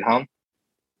connected home,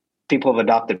 people have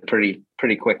adopted pretty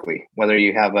quickly, whether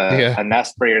you have a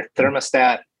Nest for your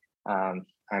thermostat.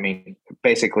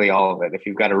 Basically all of it. If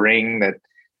you've got a Ring that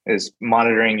is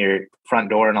monitoring your front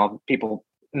door and all, people,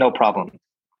 no problem.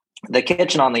 The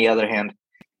kitchen, on the other hand,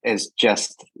 is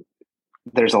just,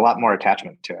 there's a lot more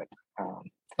attachment to it.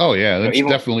 That's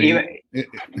definitely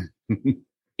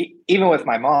even with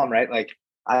my mom, right? Like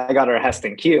I got her a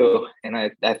Heston Q, and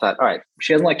I thought, all right,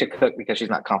 she doesn't like to cook because she's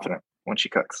not confident when she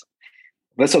cooks.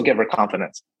 This will give her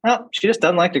confidence. Well, she just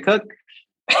doesn't like to cook.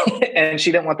 And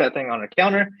she didn't want that thing on her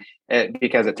counter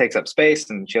because it takes up space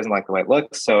and she doesn't like the way it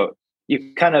looks. So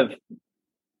you kind of,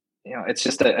 it's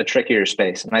just a trickier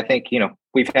space. And I think,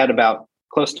 we've had about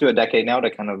close to a decade now to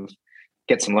kind of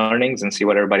get some learnings and see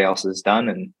what everybody else has done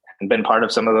and been part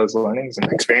of some of those learnings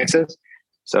and experiences.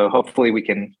 So hopefully we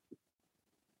can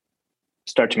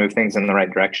start to move things in the right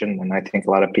direction. And I think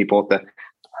a lot of people,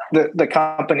 the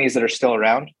companies that are still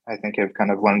around, I think have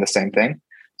kind of learned the same thing.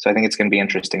 So I think it's going to be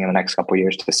interesting in the next couple of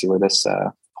years to see where this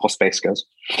whole space goes.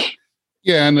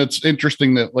 Yeah, and it's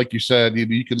interesting that, like you said,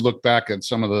 you could look back at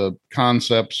some of the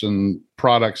concepts and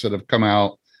products that have come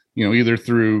out, either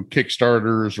through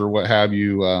Kickstarters or what have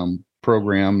you,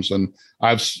 programs. And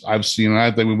I've seen,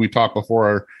 I think when we talked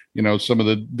before, some of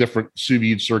the different sous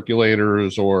vide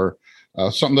circulators or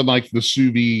something like the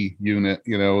sous vide unit,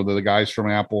 the guys from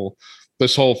Apple.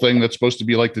 This whole thing that's supposed to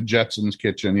be like the Jetsons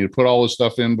kitchen. You put all this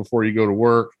stuff in before you go to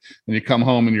work and you come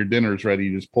home and your dinner's ready.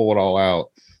 You just pull it all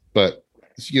out. But,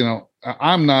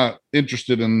 I'm not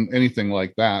interested in anything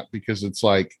like that because it's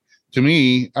like, to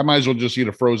me, I might as well just eat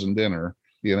a frozen dinner.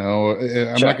 I'm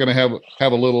Sure. Not going to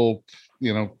have a little,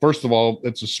 first of all,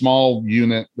 it's a small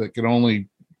unit that can only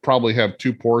probably have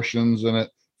 2 portions in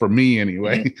it. For me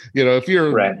anyway, if you're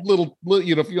right. little,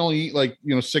 if you only eat like,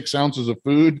 6 ounces of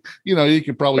food, you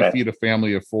could probably right. feed a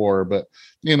family of 4, but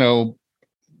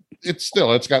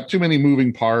it's got too many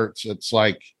moving parts. It's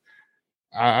like,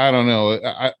 I don't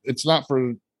know. It's not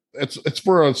for, it's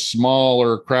for a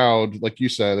smaller crowd. Like you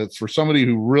said, it's for somebody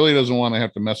who really doesn't want to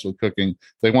have to mess with cooking.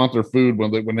 They want their food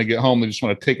when they get home, they just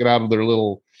want to take it out of their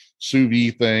little sous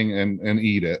vide thing and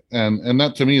eat it. And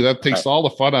that, to me, that takes all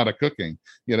the fun out of cooking.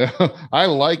 I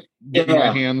like getting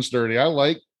my hands dirty. I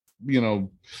like,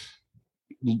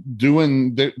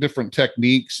 doing different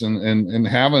techniques and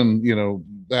having,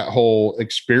 that whole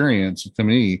experience to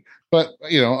me. But,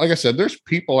 like I said, there's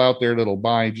people out there that'll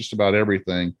buy just about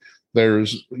everything.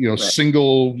 There's, right.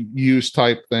 single use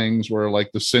type things where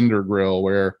like the cinder grill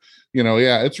where,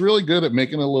 it's really good at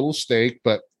making a little steak,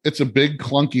 but it's a big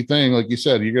clunky thing. Like you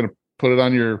said, you're going to put it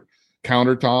on your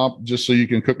countertop just so you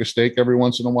can cook a steak every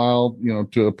once in a while,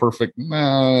 to a perfect,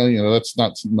 that's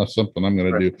not something I'm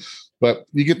going right. to do. But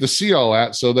you get to see all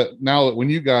that so that now that when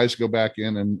you guys go back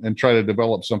in and try to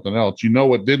develop something else,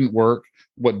 what didn't work,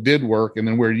 what did work, and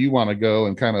then where you want to go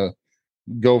and kind of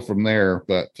go from there.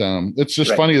 But it's just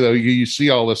right. funny though, you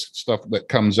see all this stuff that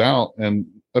comes out and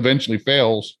eventually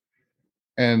fails,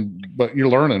 but you're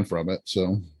learning from it.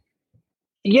 So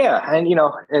yeah, and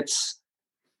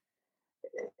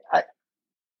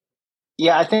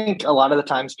I think a lot of the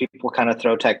times people kind of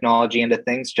throw technology into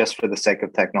things just for the sake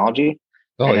of technology.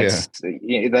 Oh, yeah.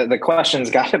 The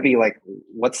question's got to be like,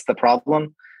 what's the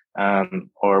problem?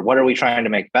 Or what are we trying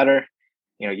to make better?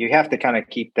 You have to kind of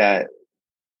keep that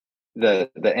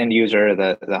the end user,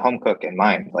 the home cook in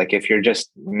mind. Like if you're just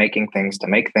making things to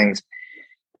make things,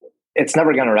 it's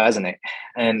never going to resonate.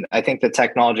 And I think the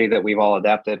technology that we've all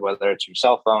adapted, whether it's your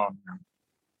cell phone,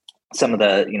 some of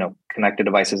the, connected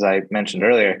devices I mentioned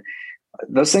earlier,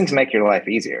 those things make your life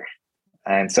easier.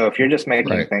 And so if you're just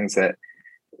making right. things that,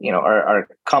 are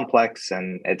complex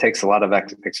and it takes a lot of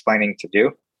explaining to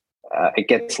do, it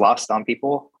gets lost on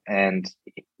people. And,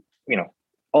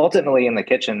 ultimately in the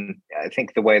kitchen, I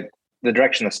think the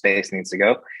direction the space needs to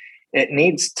go, it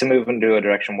needs to move into a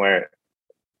direction where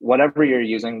whatever you're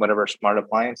using, whatever smart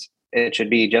appliance, it should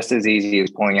be just as easy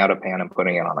as pulling out a pan and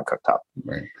putting it on a cooktop.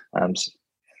 Right. So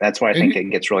that's where I think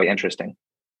it gets really interesting.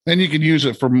 And you can use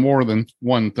it for more than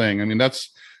one thing. I mean, I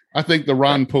think the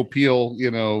Ron Popeil,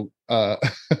 back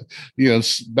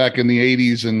in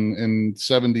the 80s and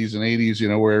 70s and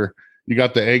 80s, where you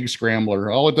got the egg scrambler.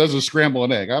 All it does is scramble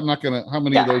an egg. I'm not going to, how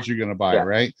many of those you're going to buy,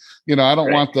 right? I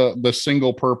don't want the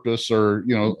single purpose or,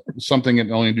 something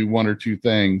that only do 1 or 2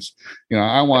 things.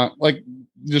 I want, like,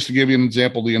 just to give you an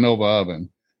example, the Innova oven,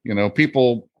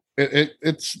 people,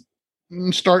 it's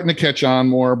starting to catch on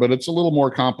more, but it's a little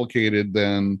more complicated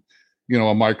than,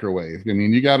 a microwave. I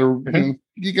mean, you got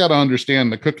to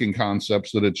understand the cooking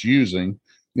concepts that it's using.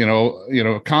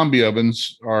 Combi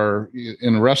ovens are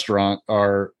in a restaurant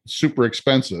are super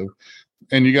expensive,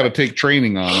 and you got to take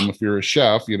training on them. If you're a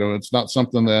chef, it's not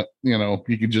something that,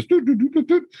 you can just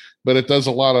do, but it does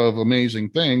a lot of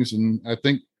amazing things. And I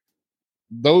think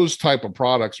those type of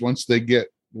products, once they get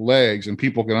legs and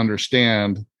people can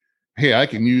understand, hey, I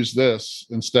can use this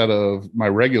instead of my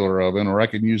regular oven, or I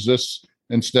can use this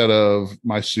instead of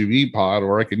my sous vide pot,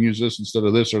 or I can use this instead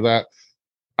of this or that.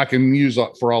 I can use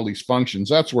for all these functions.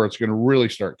 That's where it's going to really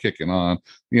start kicking on.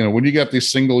 When you got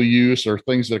these single use or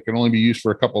things that can only be used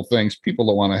for a couple of things, people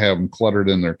don't want to have them cluttered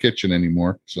in their kitchen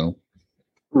anymore. So,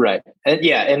 right. And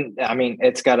yeah, and I mean,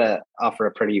 it's got to offer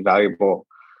a pretty valuable,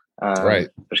 right.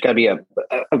 There's got to be a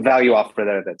value offer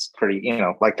there that's pretty,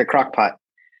 like the crock pot,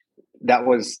 that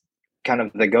was kind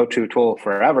of the go-to tool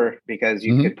forever, because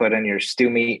you could put in your stew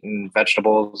meat and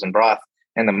vegetables and broth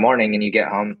in the morning and you get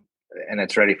home and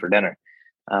it's ready for dinner.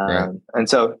 Right. And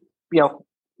so,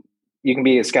 you can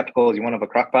be as skeptical as you want of a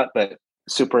crock pot, but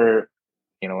super,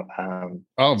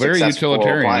 very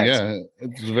utilitarian. Appliance. Yeah.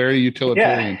 It's very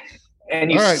utilitarian. Yeah.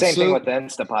 And same thing with the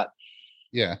Instapot.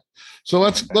 Yeah. So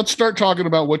let's start talking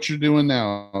about what you're doing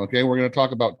now. Okay. We're going to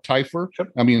talk about Typhur. Sure.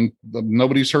 I mean,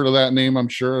 nobody's heard of that name. I'm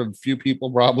sure a few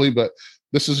people probably, but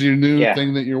this is your new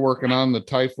thing that you're working on, the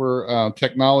Typhur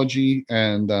technology.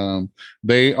 And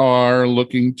they are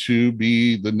looking to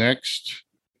be the next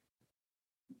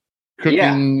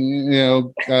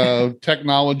cooking,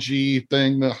 technology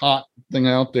thing, the hot thing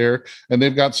out there. And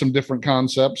they've got some different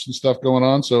concepts and stuff going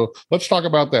on. So let's talk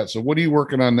about that. So what are you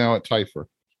working on now at Typhur?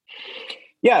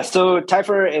 Yeah, so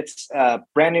Typhur, it's a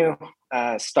brand new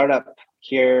startup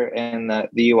here in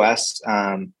the US.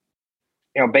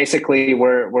 Basically,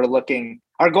 we're looking.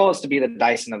 Our goal is to be the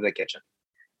Dyson of the kitchen.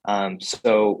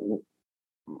 So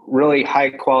really high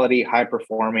quality, high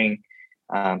performing,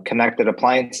 connected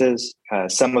appliances.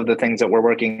 Some of the things that we're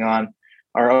working on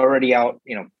are already out.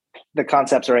 The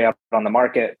concepts are already out on the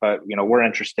market, but we're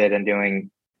interested in doing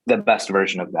the best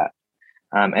version of that.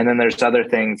 And then there's other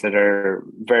things that are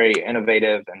very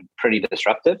innovative and pretty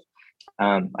disruptive.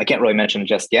 I can't really mention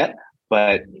just yet,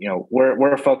 but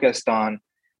we're focused on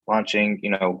launching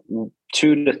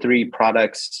 2 to 3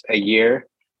 products a year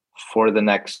for the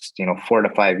next 4 to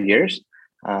 5 years.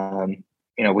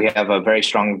 We have a very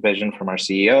strong vision from our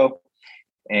CEO,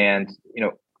 and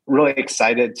really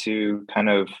excited to kind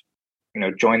of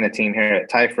join the team here at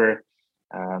Typhur.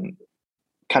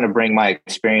 Kind of bring my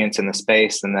experience in the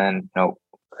space, and then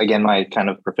again, my kind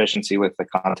of proficiency with the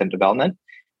content development.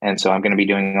 And so I'm going to be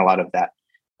doing a lot of that.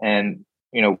 And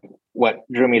what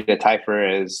drew me to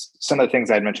Typhur is some of the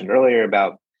things I'd mentioned earlier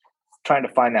about trying to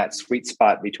find that sweet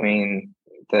spot between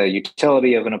the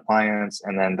utility of an appliance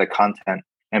and then the content,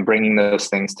 and bringing those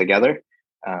things together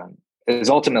is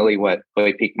ultimately what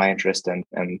really piqued my interest and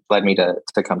led me to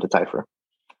come to Typhur.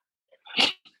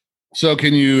 So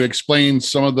can you explain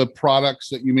some of the products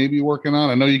that you may be working on?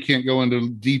 I know you can't go into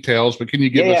details, but can you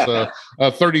give us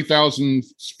a 30,000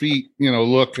 feet,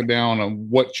 look down on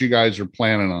what you guys are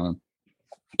planning on?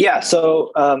 Yeah.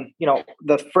 So,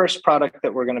 the first product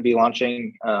that we're going to be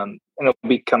launching, and it'll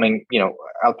be coming,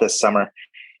 out this summer,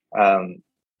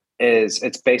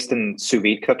 it's based in sous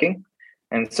vide cooking.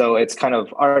 And so it's kind of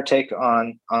our take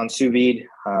on sous vide.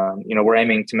 We're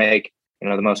aiming to make,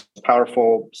 the most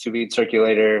powerful sous vide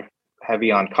circulator,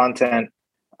 heavy on content,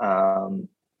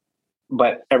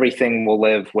 but everything will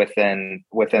live within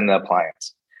the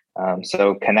appliance.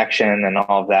 So connection and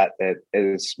all of that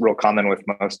is real common with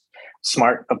most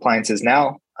smart appliances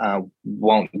now,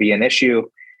 won't be an issue.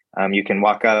 You can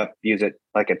walk up, use it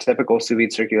like a typical sous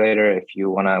vide circulator. If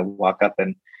you want to walk up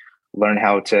and learn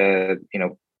how to,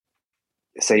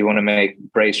 say you want to make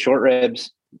braised short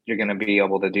ribs, you're going to be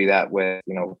able to do that with,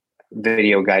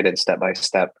 video guided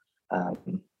step-by-step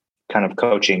kind of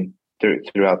coaching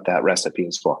throughout that recipe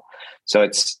as well. So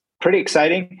it's pretty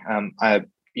exciting.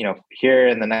 Here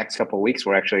in the next couple of weeks,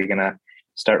 we're actually going to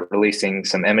start releasing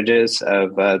some images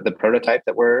of the prototype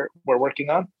that we're working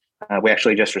on. We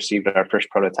actually just received our first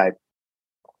prototype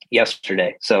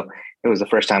yesterday. So it was the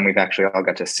first time we've actually all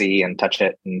got to see and touch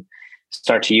it and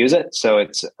start to use it. So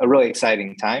it's a really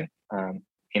exciting time.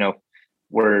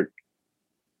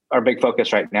 Our big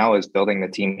focus right now is building the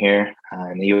team here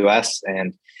in the US.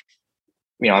 And,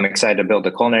 I'm excited to build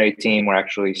a culinary team. We're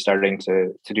actually starting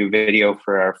to do video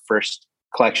for our first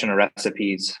collection of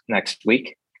recipes next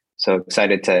week. So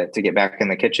excited to get back in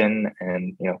the kitchen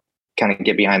and, kind of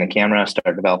get behind the camera,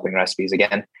 start developing recipes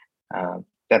again.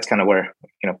 That's kind of where,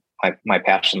 my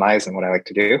passion lies and what I like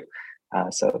to do.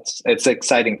 So it's an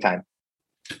exciting time.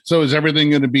 So is everything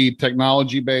going to be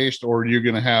technology based, or you're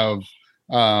going to have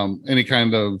any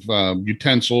kind of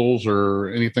utensils or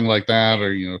anything like that,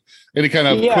 or any kind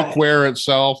of cookware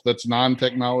itself that's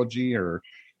non-technology? Or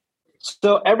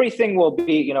so everything will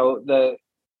be the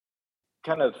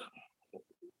kind of,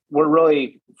 we're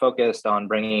really focused on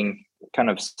bringing kind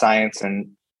of science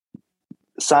and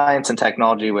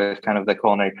technology with kind of the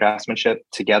culinary craftsmanship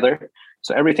together.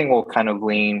 So everything will kind of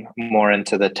lean more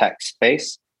into the tech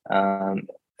space.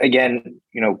 again,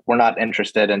 we're not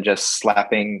interested in just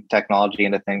slapping technology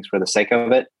into things for the sake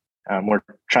of it. We're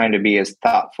trying to be as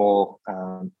thoughtful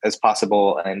as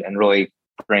possible and really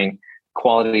bring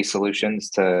quality solutions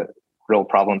to real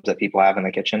problems that people have in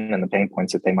the kitchen and the pain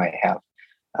points that they might have.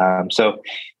 So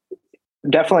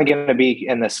definitely going to be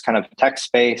in this kind of tech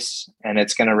space, and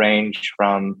it's going to range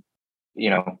from,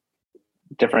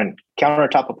 different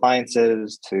countertop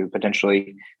appliances to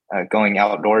potentially going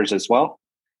outdoors as well.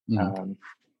 Mm-hmm.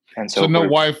 And so no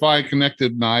Wi-Fi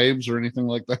connected knives or anything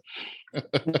like that.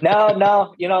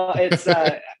 No, it's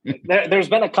there's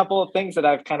been a couple of things that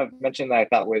I've kind of mentioned that I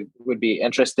thought would be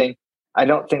interesting. I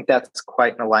don't think that's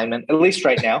quite in alignment, at least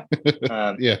right now.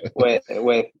 Yeah. With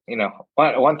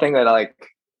one thing that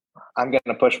I'm going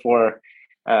to push for,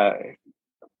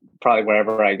 probably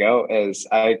wherever I go is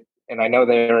I know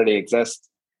they already exist,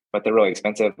 but they're really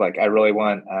expensive. Like I really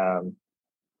want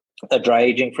a dry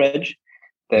aging fridge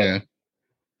that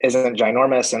isn't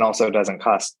ginormous and also doesn't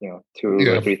cost $2,000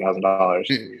 or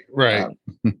 $3,000. Right.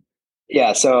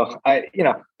 So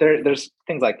there's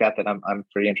things like that I'm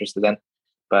pretty interested in,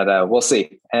 but we'll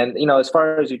see. And as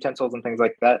far as utensils and things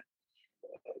like that,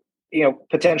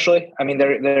 potentially. I mean,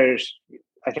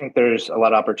 I think there's a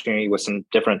lot of opportunity with some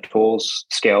different tools,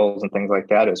 scales, and things like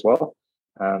that as well.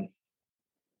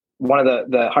 One of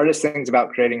the hardest things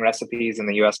about creating recipes in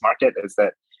the U.S. market is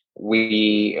that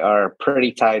we are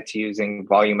pretty tied to using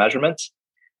volume measurements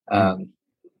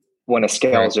when a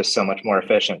scale is just so much more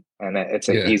efficient, and it's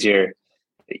easier.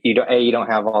 You don't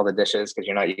have all the dishes because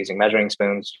you're not using measuring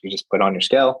spoons. You just put on your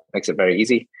scale, makes it very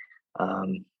easy.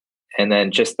 And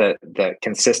then just the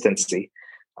consistency,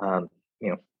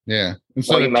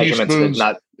 Instead of teaspoons,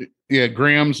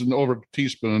 grams and over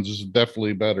teaspoons is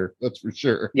definitely better. That's for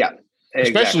sure. Yeah.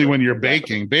 Exactly. Especially when you're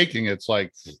baking, it's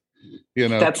like,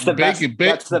 that's the baking,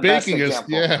 best. That's the best baking is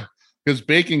example. because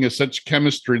baking is such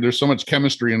chemistry. There's so much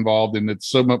chemistry involved, and it's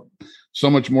so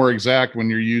much more exact when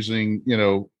you're using,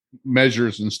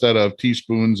 measures instead of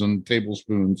teaspoons and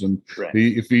tablespoons. And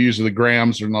if you use the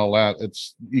grams and all that,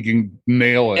 you can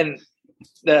nail it. And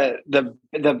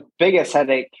the biggest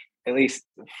headache, at least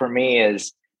for me,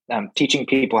 is teaching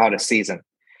people how to season.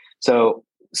 So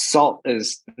salt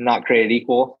is not created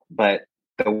equal, but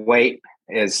the weight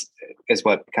is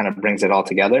what kind of brings it all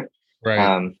together.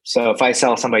 Right. So if I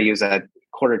sell somebody use a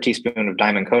quarter teaspoon of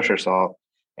Diamond Kosher salt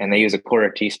and they use a quarter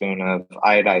teaspoon of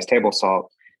iodized table salt,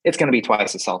 it's going to be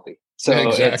twice as salty. So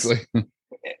exactly.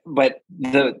 But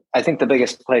I think the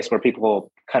biggest place where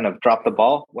people kind of drop the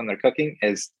ball when they're cooking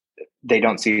is they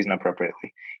don't season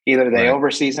appropriately. Either they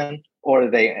over season or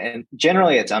and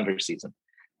generally it's under season.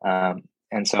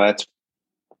 And so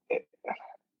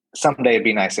someday it'd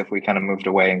be nice if we kind of moved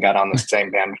away and got on the same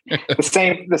band,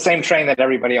 the same train that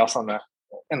everybody else in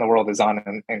the world is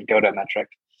on and go to metric.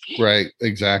 Right.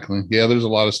 Exactly. Yeah. There's a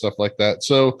lot of stuff like that.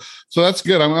 So that's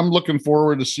good. I'm looking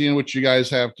forward to seeing what you guys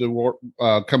have to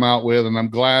come out with. And I'm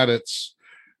glad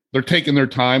they're taking their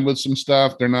time with some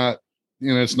stuff. They're not,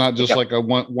 it's not just like a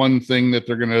one thing that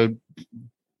they're going to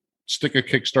stick a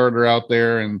Kickstarter out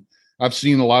there. And I've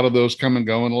seen a lot of those come and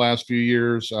go in the last few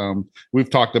years. We've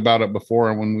talked about it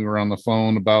before when we were on the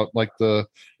phone about like the,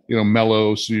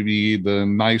 Mellow sous vide, the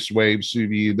Nice Wave sous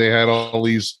vide. They had all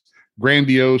these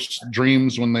grandiose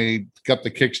dreams when they got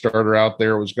the Kickstarter out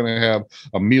there. It was going to have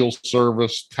a meal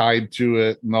service tied to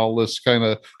it and all this kind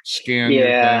of scan your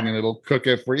thing and it'll cook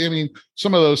it for you. I mean,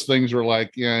 some of those things were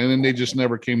like, and then they just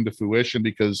never came to fruition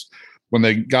because when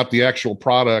they got the actual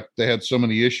product, they had so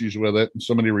many issues with it and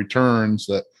so many returns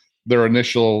that their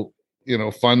initial,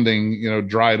 funding,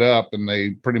 dried up and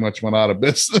they pretty much went out of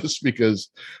business because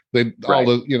it's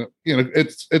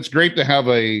great to have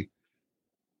a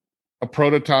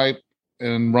prototype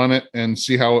and run it and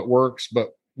see how it works. But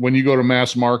when you go to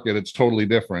mass market, it's totally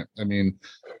different. I mean,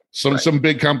 some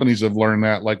big companies have learned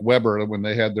that, like Weber, when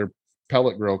they had their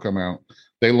pellet grill come out,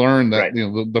 they learned that,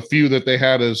 the few that they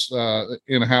had as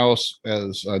in-house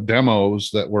as demos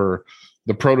that were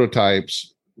the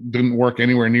prototypes didn't work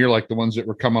anywhere near like the ones that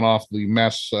were coming off the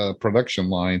mass production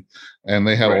line. And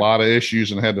they had a lot of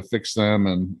issues and had to fix them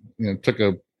and, took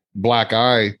a black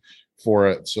eye for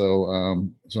it. So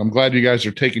I'm glad you guys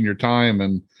are taking your time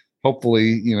and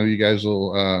hopefully, you guys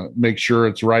will make sure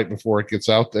it's right before it gets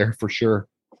out there for sure.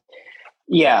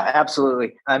 Yeah,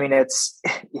 absolutely. I mean, it's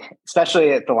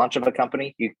especially at the launch of a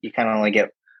company, you kind of only get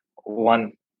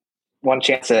one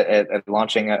chance at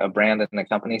launching a brand in a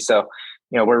company. So,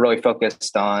 we're really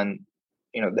focused on,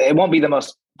 it won't be the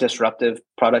most disruptive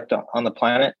product on the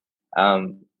planet.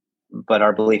 But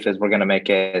our belief is we're going to make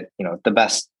it, the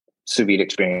best sous vide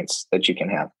experience that you can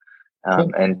have.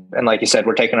 And like you said,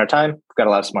 we're taking our time. We've got a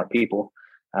lot of smart people.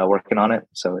 working on it.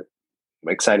 So I'm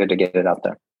excited to get it out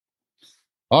there.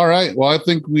 All right. Well, I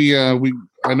think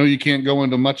I know you can't go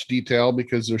into much detail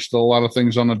because there's still a lot of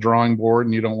things on the drawing board,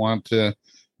 and you don't want to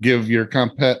give your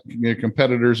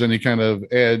competitors any kind of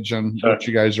edge on what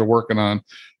you guys are working on.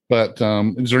 But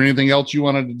is there anything else you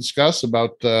wanted to discuss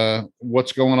about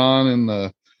what's going on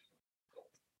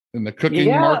in the cooking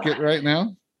market right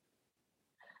now?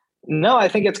 No, I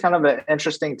think it's kind of an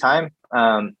interesting time.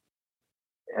 I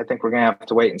think we're going to have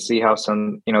to wait and see how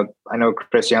I know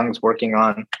Chris Young's working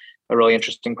on a really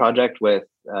interesting project with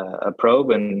a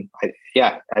probe. And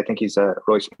I think he's a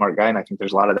really smart guy. And I think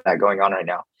there's a lot of that going on right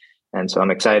now. And so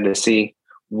I'm excited to see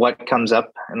what comes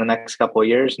up in the next couple of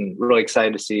years, and really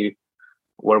excited to see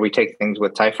where we take things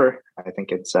with Typhor. I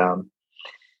think it's, we're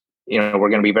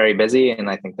going to be very busy, and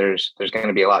I think there's going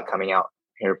to be a lot coming out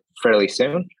here fairly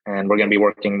soon. And we're going to be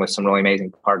working with some really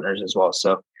amazing partners as well.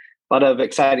 So a lot of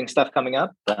exciting stuff coming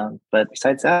up. But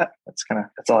besides that, that's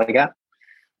all I got.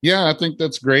 Yeah, I think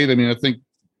that's great. I mean, I think,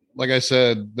 like I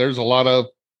said, there's a lot of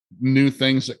new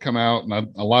things that come out, and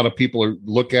a lot of people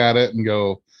look at it and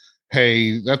go,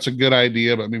 hey, that's a good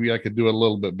idea, but maybe I could do it a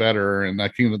little bit better. And I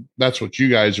think that's what you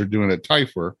guys are doing at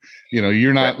Typhor.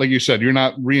 You're not, like you said, you're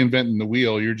not reinventing the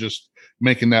wheel. You're just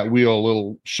making that wheel a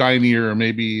little shinier, or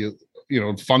maybe,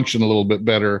 function a little bit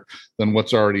better than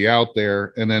what's already out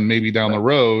there. And then maybe down the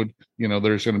road,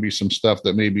 there's going to be some stuff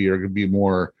that maybe are going to be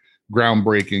more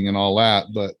groundbreaking and all that.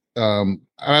 But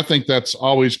I think that's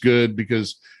always good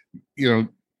because,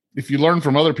 if you learn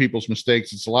from other people's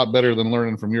mistakes, it's a lot better than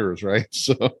learning from yours, right?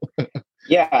 So,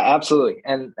 yeah, absolutely.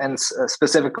 And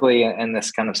specifically in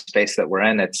this kind of space that we're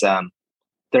in, it's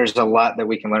there's a lot that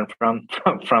we can learn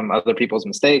from other people's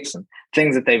mistakes and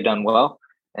things that they've done well.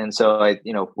 And so,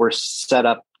 we're set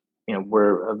up.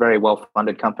 We're a very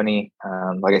well-funded company.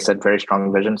 Like I said, very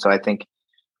strong vision. So I think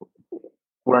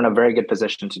we're in a very good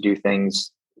position to do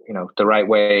things, the right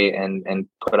way and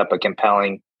put up a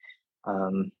compelling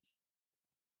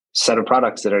set of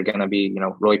products that are going to be,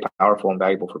 really powerful and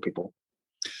valuable for people.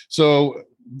 So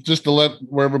just to let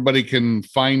where everybody can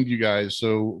find you guys.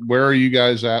 So where are you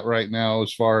guys at right now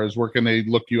as far as where can they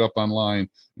look you up online?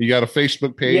 You got a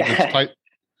Facebook page,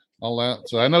 all that.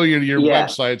 So I know your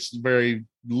website's very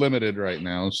limited right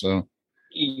now. So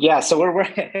so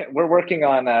we're working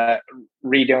on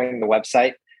redoing the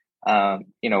website.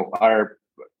 Our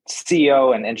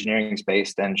CEO and engineering is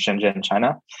based in Shenzhen,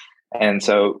 China. And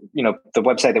so, the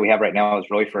website that we have right now is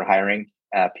really for hiring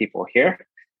people here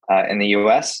in the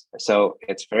US. So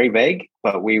it's very vague,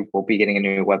 but we will be getting a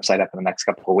new website up in the next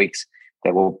couple of weeks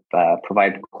that will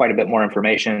provide quite a bit more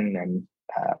information. And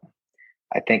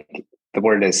I think the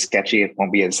word is sketchy. It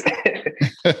won't be as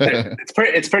it's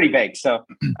pretty vague. So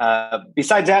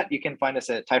besides that, you can find us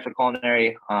at Typhor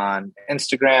Culinary on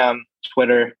Instagram,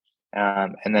 Twitter,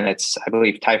 and then it's, I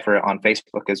believe, Typhor on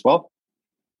Facebook as well.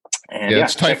 And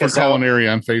it's Typhor Culinary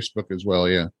on Facebook as well.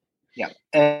 Yeah. Yeah.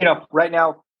 And, right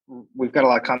now we've got a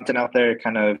lot of content out there,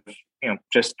 kind of,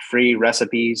 just free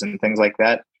recipes and things like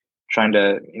that, trying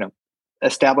to,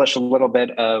 establish a little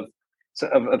bit of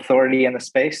authority in the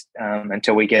space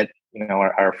until we get,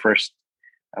 our first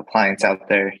appliance out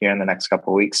there here in the next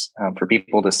couple of weeks for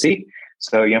people to see.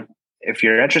 So, if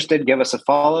you're interested, give us a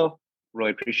follow.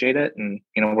 Really appreciate it. And,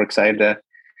 we're excited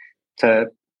to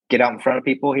get out in front of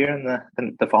people here in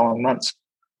the following months.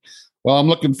 Well, I'm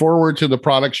looking forward to the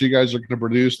products you guys are going to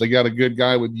produce. They got a good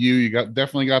guy with you. You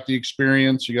definitely got the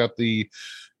experience. You got the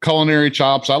culinary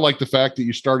chops. I like the fact that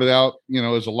you started out,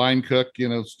 as a line cook,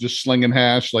 just slinging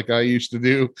hash like I used to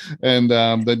do. And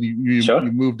then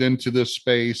you moved into this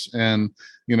space, and,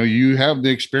 you have the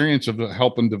experience of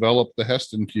helping develop the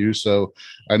Heston Q. So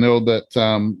I know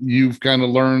that you've kind of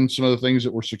learned some of the things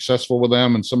that were successful with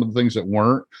them and some of the things that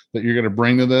weren't, that you're going to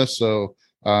bring to this. So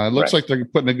it looks like they're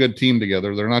putting a good team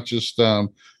together. They're not just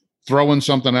throwing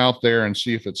something out there and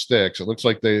see if it sticks. It looks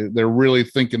like they're really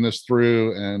thinking this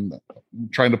through and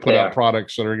trying to put out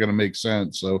products that are going to make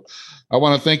sense. So I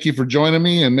want to thank you for joining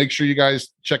me, and make sure you guys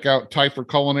check out Typhor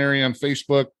Culinary on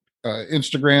Facebook,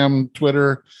 Instagram,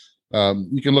 Twitter.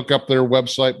 You can look up their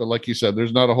website, but like you said,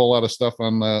 there's not a whole lot of stuff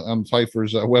on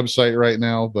Typhor's website right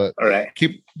now, but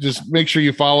just make sure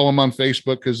you follow them on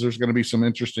Facebook, because there's going to be some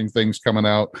interesting things coming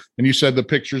out. And you said the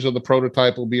pictures of the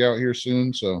prototype will be out here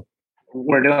soon. So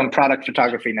we're doing product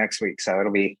photography next week, so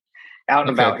it'll be out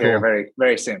and about here very,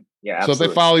 very soon. Yeah. Absolutely. So if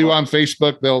they follow you on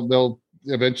Facebook, they'll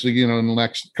eventually, in the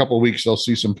next couple of weeks, they'll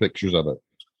see some pictures of it.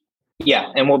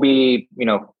 Yeah. And we'll be,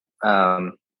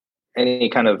 any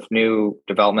kind of new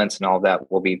developments and all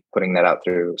that, we'll be putting that out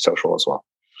through social as well.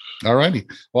 All righty.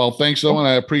 Well, thanks, Owen.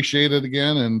 I appreciate it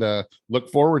again, and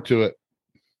look forward to it.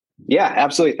 Yeah,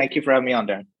 absolutely. Thank you for having me on,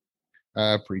 Darren.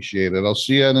 I appreciate it. I'll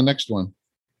see you in the next one.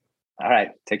 All right.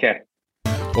 Take care.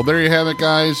 Well, there you have it,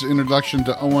 guys. Introduction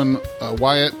to Owen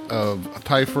Wyatt of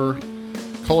Teifer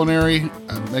Culinary.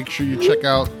 Make sure you check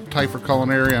out Teifer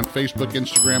Culinary on Facebook,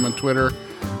 Instagram, and Twitter,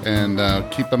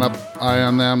 and keep an eye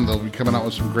on them. They'll be coming out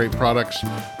with some great products.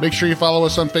 Make sure you follow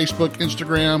us on Facebook,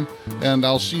 Instagram, and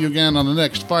I'll see you again on the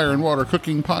next Fire and Water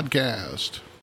Cooking Podcast.